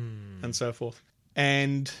Timothy and so forth.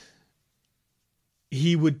 And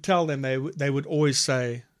he would tell them, they would always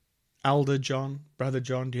say, Elder John, Brother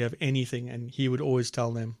John, do you have anything? And he would always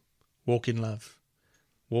tell them, walk in love.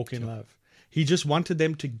 Walk in love. He just wanted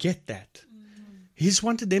them to get that. He just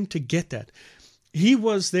wanted them to get that. He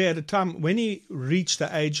was there at a time when he reached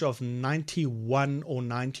the age of 91 or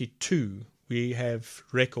 92. We have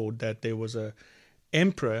record that there was a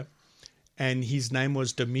emperor and his name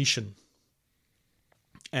was Domitian.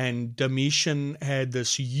 And Domitian had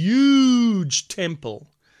this huge temple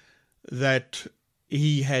that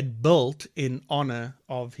he had built in honor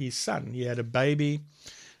of his son. He had a baby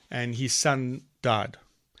and his son died.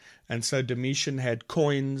 And so Domitian had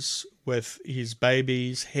coins with his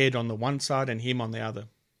baby's head on the one side and him on the other.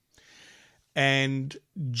 And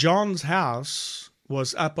John's house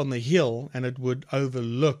was up on the hill, and it would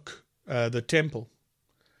overlook the temple,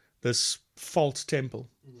 this false temple.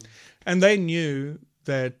 And they knew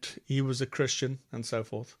that he was a Christian and so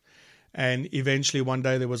forth. And eventually one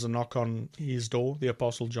day there was a knock on his door, the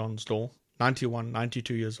Apostle John's door, 91,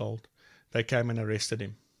 92 years old. They came and arrested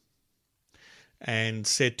him and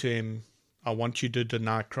said to him, I want you to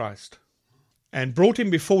deny Christ. And brought him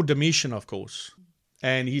before Domitian, of course.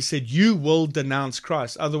 And he said, you will denounce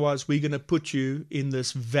Christ. Otherwise, we're going to put you in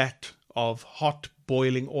this vat of hot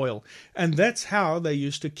boiling oil. And that's how they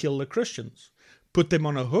used to kill the Christians. Put them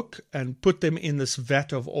on a hook and put them in this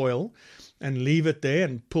vat of oil and leave it there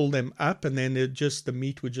and pull them up. And then the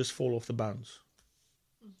meat would just fall off the bones.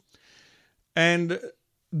 And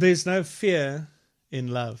there's no fear in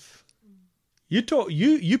love.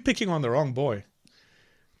 You picking on the wrong boy.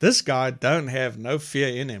 This guy don't have no fear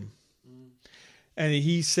in him. And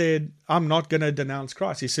he said, I'm not going to denounce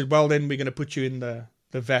Christ. He said, well, then we're going to put you in the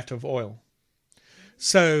vat of oil.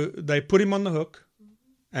 So they put him on the hook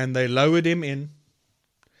and they lowered him in.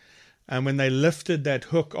 And when they lifted that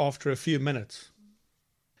hook after a few minutes,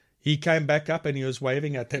 he came back up and he was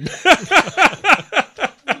waving at them.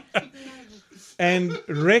 And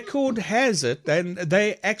record has it, and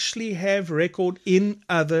they actually have record in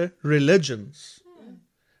other religions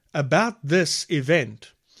about this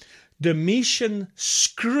event. Domitian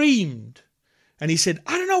screamed and he said,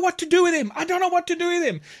 I don't know what to do with him. I don't know what to do with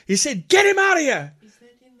him. He said, get him out of here. Is that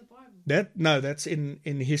in the Bible? No, that's in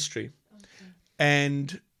history. Okay.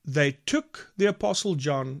 And they took the Apostle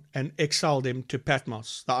John and exiled him to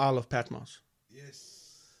Patmos, the Isle of Patmos.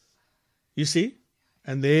 Yes. You see?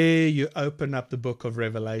 And there you open up the book of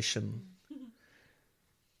Revelation.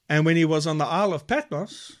 And when he was on the Isle of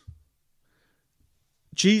Patmos,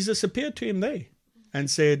 Jesus appeared to him there and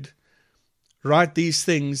said, write these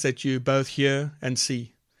things that you both hear and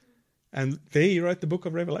see. And there he wrote the book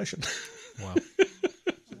of Revelation. Wow.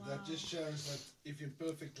 So that just shows that if you're in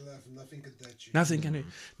perfect love, nothing can touch you. Nothing can do.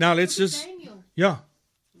 Now let's just... Daniel. Yeah.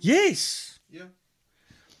 Yes. Yeah.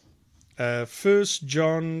 1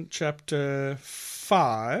 John chapter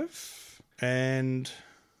 5. And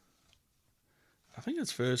I think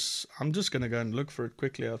it's verse... I'm just going to go and look for it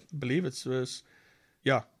quickly. I believe it's verse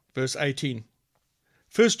 18.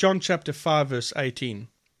 1 John chapter 5, verse 18.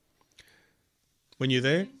 When you're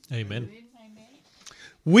there? Amen.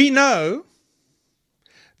 We know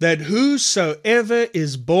that whosoever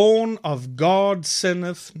is born of God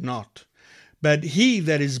sinneth not, but he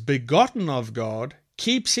that is begotten of God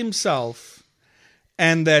keeps himself,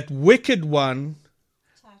 and that wicked one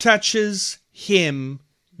touches him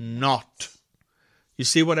not. You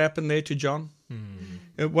see what happened there to John?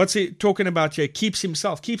 What's he talking about here? Keeps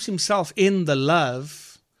himself in the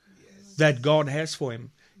love that God has for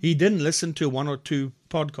him. He didn't listen to one or two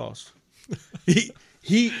podcasts.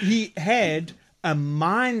 He had a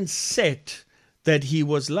mindset that he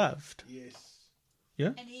was loved. Yes.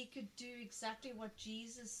 Yeah. And he could do exactly what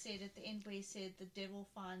Jesus said at the end, where he said, "The devil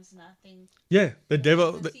finds nothing." Yeah. The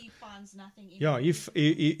devil. The thief finds nothing in Yeah. me.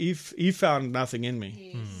 He found nothing in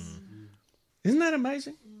me. Yes. Isn't that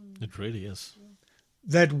amazing? It really is.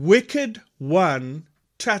 That wicked one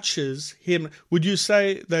touches him. Would you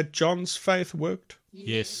say that John's faith worked?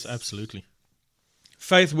 Yes, absolutely.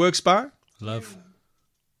 Faith works by? Love.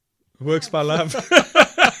 Works by love. But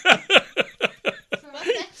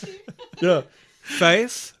that too. Yeah.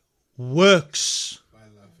 Faith works. By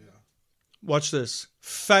love, yeah. Watch this.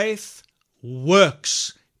 Faith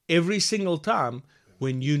works every single time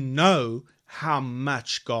when you know how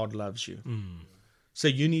much God loves you. So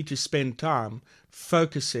you need to spend time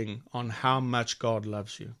focusing on how much God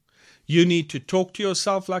loves you. You need to talk to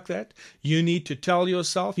yourself like that. You need to tell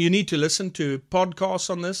yourself. You need to listen to podcasts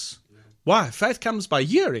on this. Why? Faith comes by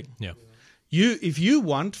hearing. Yeah. If you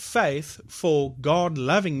want faith for God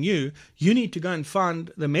loving you, you need to go and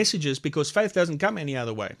find the messages, because faith doesn't come any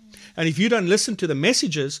other way. And if you don't listen to the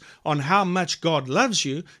messages on how much God loves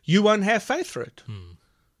you, you won't have faith for it.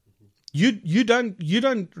 You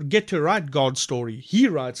don't get to write God's story. He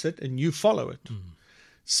writes it and you follow it.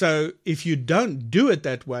 So if you don't do it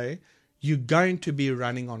that way, you're going to be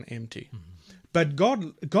running on empty. But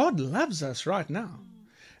God loves us right now.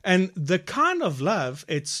 And the kind of love,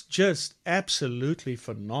 it's just absolutely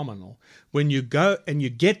phenomenal. When you go and you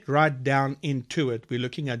get right down into it, we're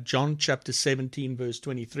looking at John chapter 17, verse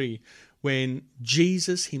 23, when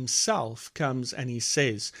Jesus himself comes and he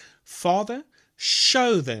says, Father,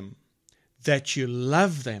 show them that you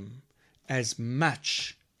love them as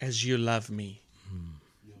much as you love me.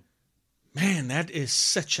 Man, that is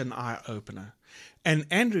such an eye-opener. And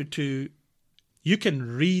Andrew, too, you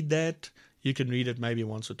can read that. You can read it maybe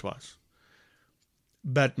once or twice.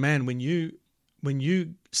 But man, when you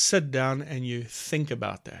sit down and you think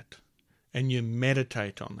about that, and you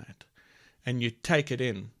meditate on that, and you take it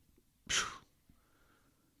in,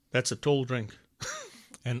 that's a tall drink.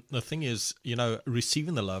 And the thing is,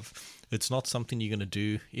 receiving the love, it's not something you're going to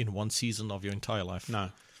do in one season of your entire life. No.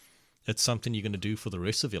 It's something you're going to do for the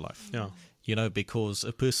rest of your life. Yeah. Because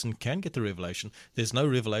a person can get the revelation. There's no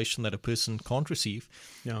revelation that a person can't receive.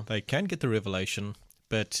 Yeah. They can get the revelation,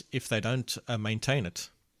 but if they don't maintain it,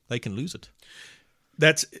 they can lose it.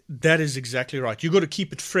 That is exactly right. You got to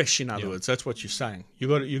keep it fresh. In other words, that's what you're saying. You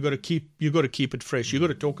got to keep it fresh. You got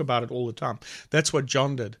to talk about it all the time. That's what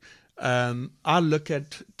John did. I look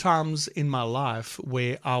at times in my life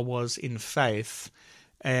where I was in faith,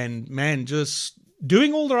 and man, just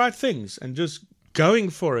doing all the right things and just going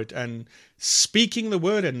for it and speaking the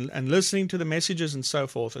word and listening to the messages and so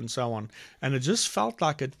forth and so on. And it just felt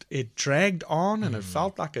like it dragged on, and it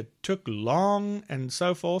felt like it took long and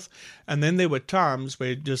so forth. And then there were times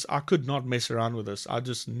where I could not mess around with this. I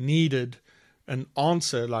just needed an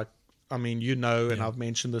answer. And I've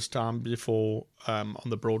mentioned this time before on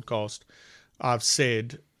the broadcast. I've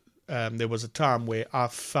said there was a time where I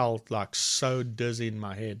felt like so dizzy in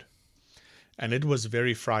my head, and it was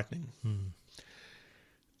very frightening.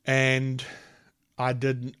 And I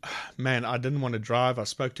didn't want to drive. I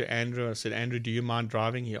spoke to Andrew. I said, Andrew, do you mind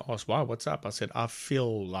driving? He asked, why? What's up? I said, I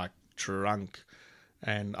feel like drunk,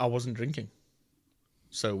 and I wasn't drinking.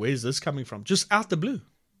 So where's this coming from? Just out the blue.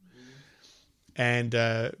 And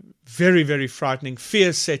very, very frightening.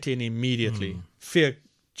 Fear set in immediately. Fear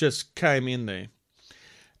just came in there.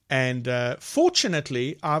 And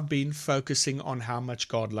fortunately, I've been focusing on how much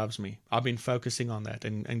God loves me. I've been focusing on that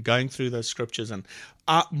and going through those scriptures. And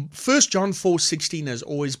 1 John 4:16 has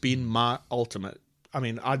always been my ultimate. I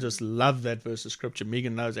mean, I just love that verse of scripture.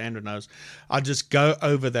 Megan knows, Andrew knows. I just go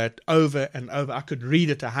over that over and over. I could read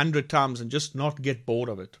it 100 times and just not get bored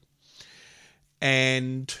of it.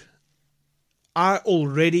 And I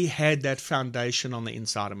already had that foundation on the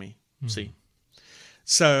inside of me. See?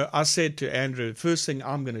 So I said to Andrew, first thing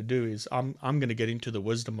I'm going to do is I'm going to get into the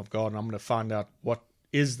wisdom of God, and I'm going to find out what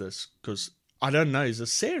is this, because I don't know, is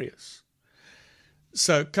this serious?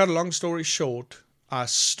 So cut a long story short, I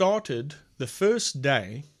started the first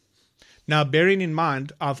day. Now, bearing in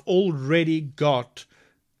mind, I've already got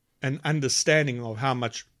an understanding of how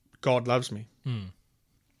much God loves me.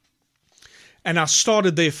 And I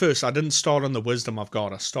started there first. I didn't start on the wisdom of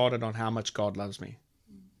God. I started on how much God loves me.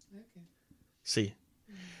 Okay. See?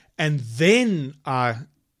 And then I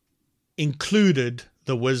included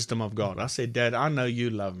the wisdom of God. I said, Dad, I know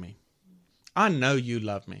you love me. I know you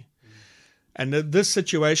love me. And this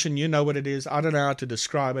situation, you know what it is. I don't know how to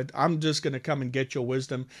describe it. I'm just going to come and get your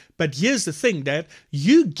wisdom. But here's the thing, Dad.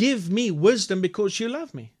 You give me wisdom because you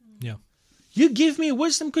love me. Yeah. You give me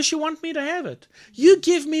wisdom because you want me to have it. You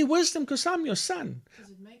give me wisdom because I'm your son.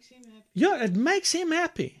 Because it makes him happy. Yeah, it makes him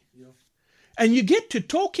happy. And you get to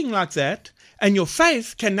talking like that, and your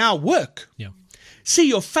faith can now work. Yeah. See,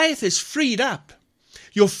 your faith is freed up.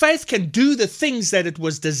 Your faith can do the things that it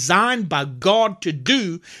was designed by God to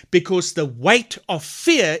do, because the weight of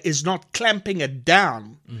fear is not clamping it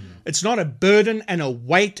down. It's not a burden and a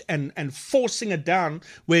weight and forcing it down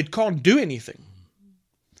where it can't do anything.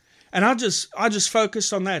 And I just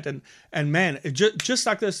focused on that. And man, just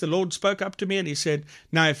like this, the Lord spoke up to me and he said,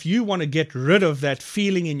 now, if you want to get rid of that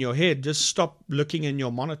feeling in your head, just stop looking in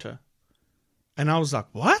your monitor. And I was like,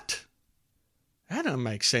 what? That don't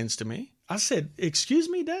make sense to me. I said, excuse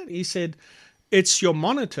me, Dad? He said, it's your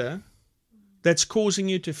monitor that's causing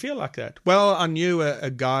you to feel like that. Well, I knew a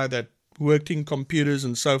guy that worked in computers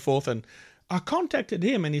and so forth, and I contacted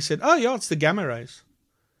him and he said, oh yeah, it's the gamma rays.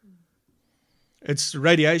 It's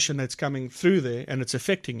radiation that's coming through there and it's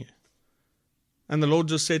affecting you. And the Lord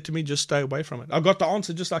just said to me, just stay away from it. I got the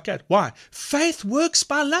answer just like that. Why? Faith works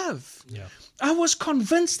by love. Yeah. I was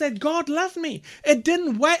convinced that God loved me. I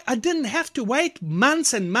didn't have to wait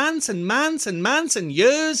months and months and months and months and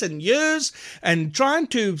years and trying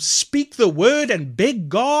to speak the word and beg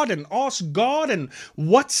God and ask God, and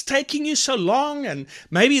what's taking you so long, and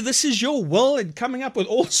maybe this is your will, and coming up with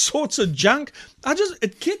all sorts of junk.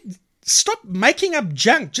 Stop making up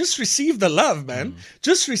junk. Just receive the love, man.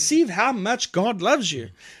 Just receive how much God loves you.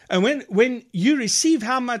 And when you receive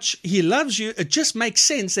how much he loves you, it just makes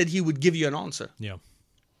sense that he would give you an answer. Yeah.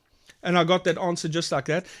 And I got that answer just like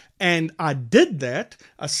that. And I did that.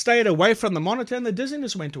 I stayed away from the monitor and the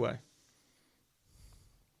dizziness went away.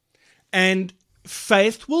 And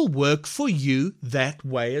faith will work for you that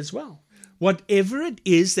way as well. whatever it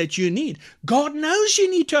is that you need. God knows you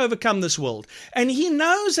need to overcome this world. And He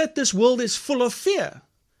knows that this world is full of fear.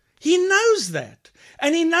 He knows that.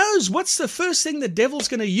 And He knows what's the first thing the devil's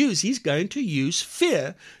going to use. He's going to use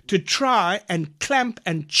fear to try and clamp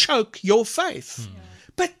and choke your faith.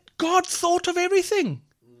 But God thought of everything.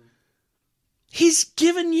 He's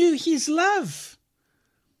given you His love.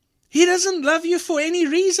 He doesn't love you for any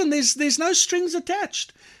reason. There's no strings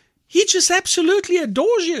attached. He just absolutely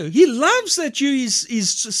adores you. He loves that you His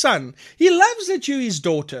son. He loves that you His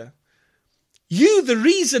daughter. You the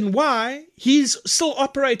reason why He's still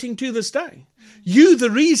operating to this day. You the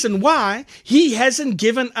reason why He hasn't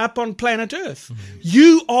given up on planet Earth.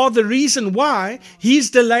 You are the reason why He's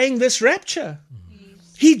delaying this rapture.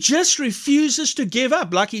 He just refuses to give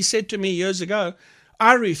up. Like He said to me years ago,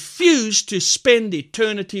 I refuse to spend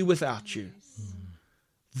eternity without you.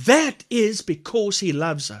 That is because He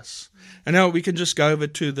loves us. And now we can just go over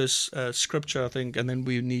to this scripture, I think, and then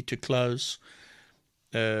we need to close.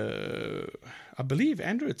 I believe,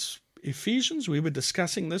 Andrew, it's Ephesians. We were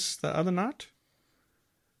discussing this the other night.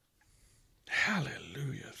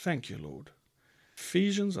 Hallelujah. Thank you, Lord.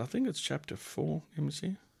 Ephesians, I think it's chapter 4. Let me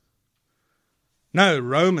see. No,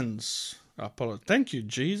 Romans. Apologize. Thank you,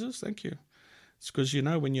 Jesus. Thank you. It's because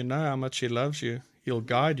when you know how much He loves you, He'll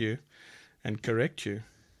guide you and correct you.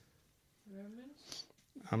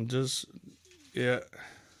 I'm just,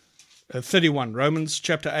 31, Romans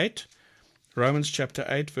chapter 8. Romans chapter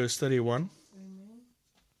 8, verse 31.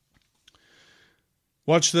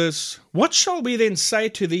 Watch this. What shall we then say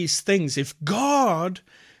to these things? If God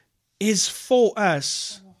is for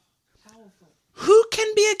us, who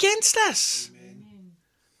can be against us?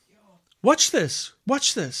 Watch this.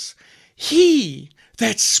 Watch this. He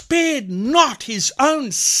that spared not His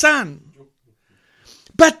own Son,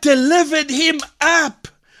 but delivered Him up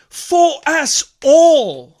for us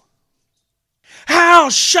all, how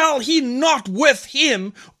shall He not with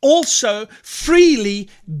Him also freely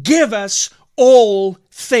give us all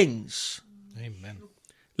things? Amen.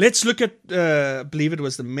 Let's look at, I believe it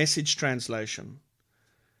was the Message translation.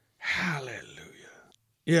 Hallelujah.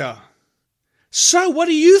 Yeah. So what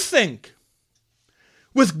do you think?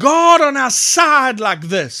 With God on our side like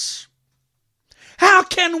this, how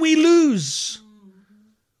can we lose?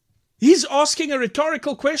 He's asking a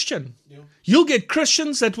rhetorical question. Yeah. You'll get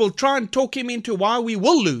Christians that will try and talk him into why we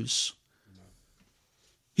will lose. No.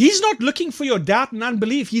 He's not looking for your doubt and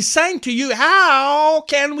unbelief. He's saying to you, how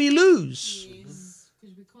can we lose? Yes,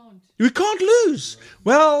 because we can't. We can't lose.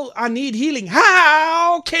 Well, I need healing.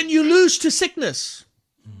 How can you lose to sickness?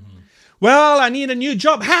 Mm-hmm. Well, I need a new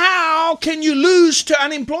job. How can you lose to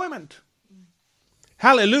unemployment?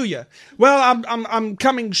 Hallelujah. Well, I'm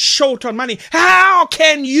coming short on money. How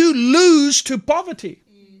can you lose to poverty?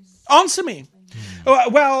 Answer me.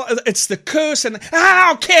 Well, it's the curse. And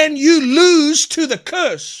how can you lose to the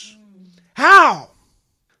curse? How?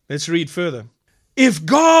 Let's read further. If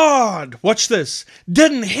God, watch this,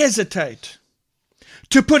 didn't hesitate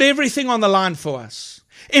to put everything on the line for us,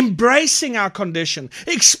 embracing our condition,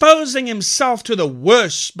 exposing Himself to the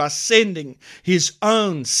worst by sending His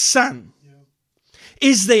own Son,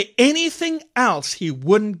 is there anything else He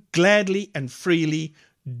wouldn't gladly and freely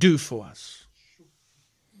do for us?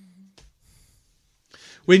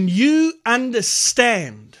 When you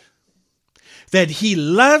understand that He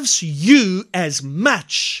loves you as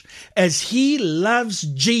much as He loves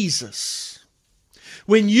Jesus,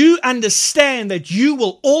 when you understand that you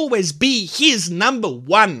will always be His number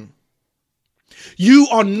one, you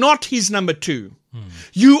are not His number two,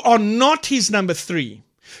 you are not His number three,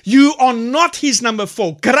 you are not His number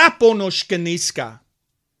 4.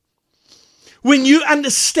 When you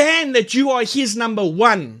understand that you are His number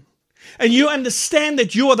 1, and you understand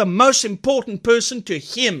that you are the most important person to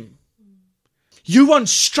Him, you won't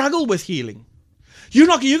struggle with healing. You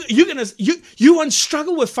won't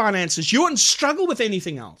struggle with finances. You won't struggle with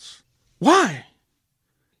anything else. Why?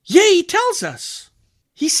 Yeah, He tells us.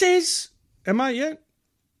 He says, am I here?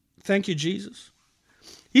 Thank you, Jesus.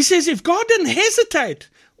 He says, if God didn't hesitate,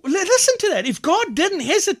 listen to that. If God didn't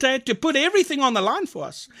hesitate to put everything on the line for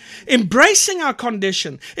us, embracing our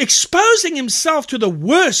condition, exposing Himself to the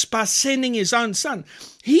worst by sending His own Son,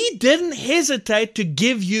 He didn't hesitate to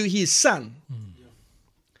give you His Son.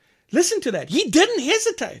 Listen to that. He didn't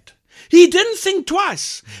hesitate. He didn't think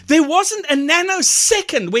twice. There wasn't a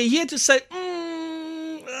nanosecond where He had to say,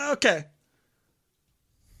 okay.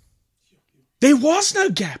 There was no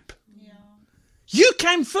gap. You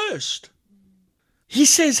came first. He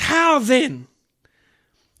says, how then?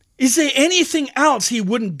 Is there anything else He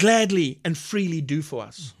wouldn't gladly and freely do for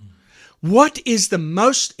us? What is the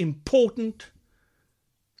most important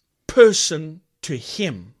person to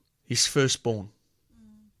him, his firstborn.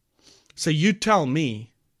 So you tell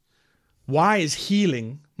me, why is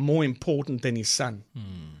healing more important than his son?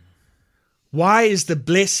 Why is the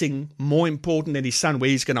blessing more important than his son, where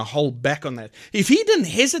he's going to hold back on that? If he didn't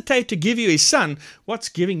hesitate to give you his son, what's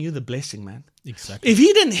giving you the blessing, man? Exactly. If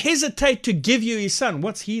he didn't hesitate to give you his son,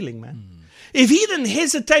 what's healing, man? If he didn't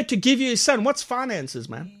hesitate to give you his son, what's finances,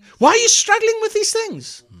 man? Why are you struggling with these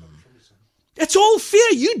things? It's all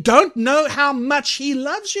fear. You don't know how much he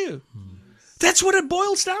loves you. That's what it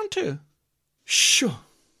boils down to. Sure.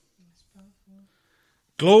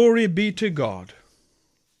 Glory be to God.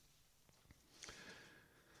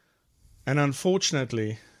 And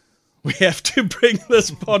unfortunately, we have to bring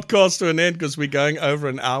this podcast to an end because we're going over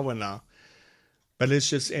an hour now. But let's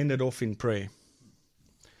just end it off in prayer.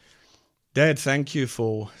 Dad, thank you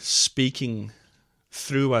for speaking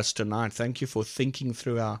through us tonight. Thank you for thinking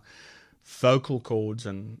through our vocal cords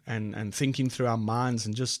and thinking through our minds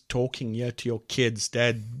and just talking here to your kids.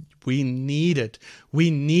 Dad, we need it. We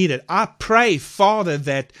need it. I pray, Father,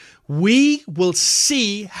 that we will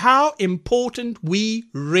see how important we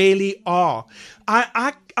really are.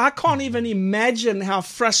 I can't even imagine how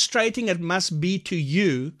frustrating it must be to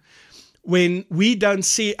you when we don't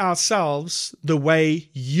see ourselves the way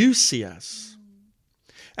you see us,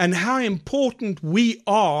 and how important we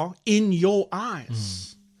are in your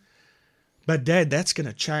eyes. But Dad, that's going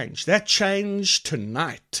to change. That changed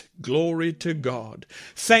tonight. Glory to God.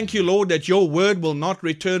 Thank you, Lord, that your word will not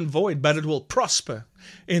return void, but it will prosper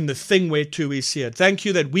in the thing whereto we see it. Thank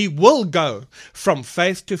you that we will go from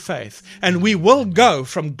faith to faith, and we will go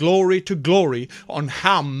from glory to glory on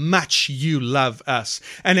how much you love us.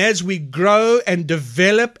 And as we grow and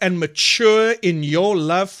develop and mature in your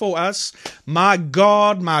love for us, my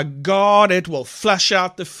God, it will flush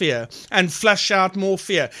out the fear and flush out more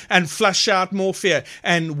fear and flush out more fear.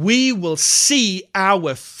 And we will see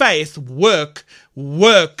our faith work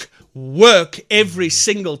every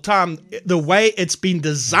single time the way it's been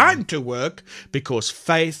designed to work, because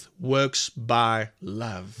faith works by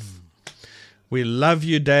love. We love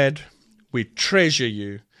you, Dad. We treasure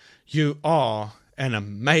you. You are an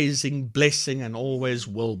amazing blessing and always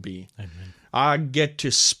will be. Amen. I get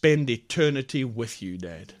to spend eternity with you,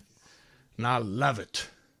 Dad. And I love it.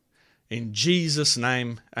 In Jesus'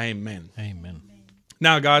 name, amen. Amen.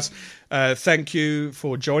 Now, guys, thank you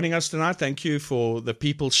for joining us tonight. Thank you for the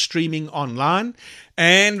people streaming online.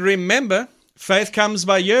 And remember, faith comes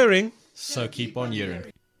by hearing. So keep on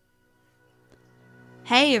hearing.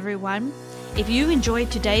 Hey everyone, if you enjoyed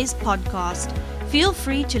today's podcast, feel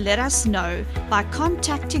free to let us know by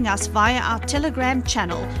contacting us via our Telegram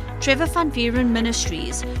channel, Trevor Van Vieren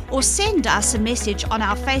Ministries, or send us a message on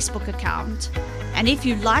our Facebook account. And if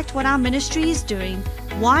you liked what our ministry is doing,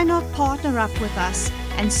 why not partner up with us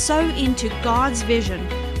and sow into God's vision,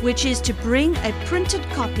 which is to bring a printed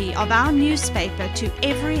copy of our newspaper to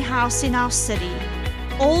every house in our city.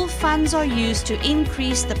 All funds are used to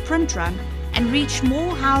increase the print run and reach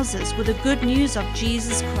more houses with the good news of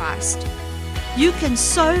Jesus Christ. You can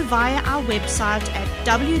sow via our website at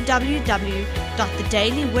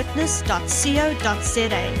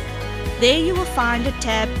www.thedailywitness.co.za. There you will find a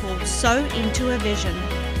tab called Sow into a Vision.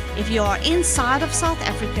 If you are inside of South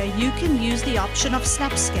Africa, you can use the option of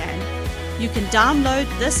SnapScan. You can download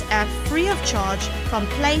this app free of charge from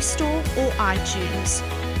Play Store or iTunes.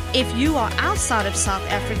 If you are outside of South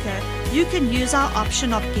Africa, you can use our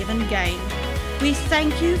option of Give and Gain. We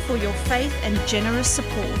thank you for your faith and generous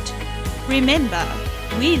support. Remember,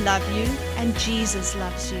 we love you and Jesus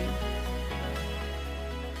loves you.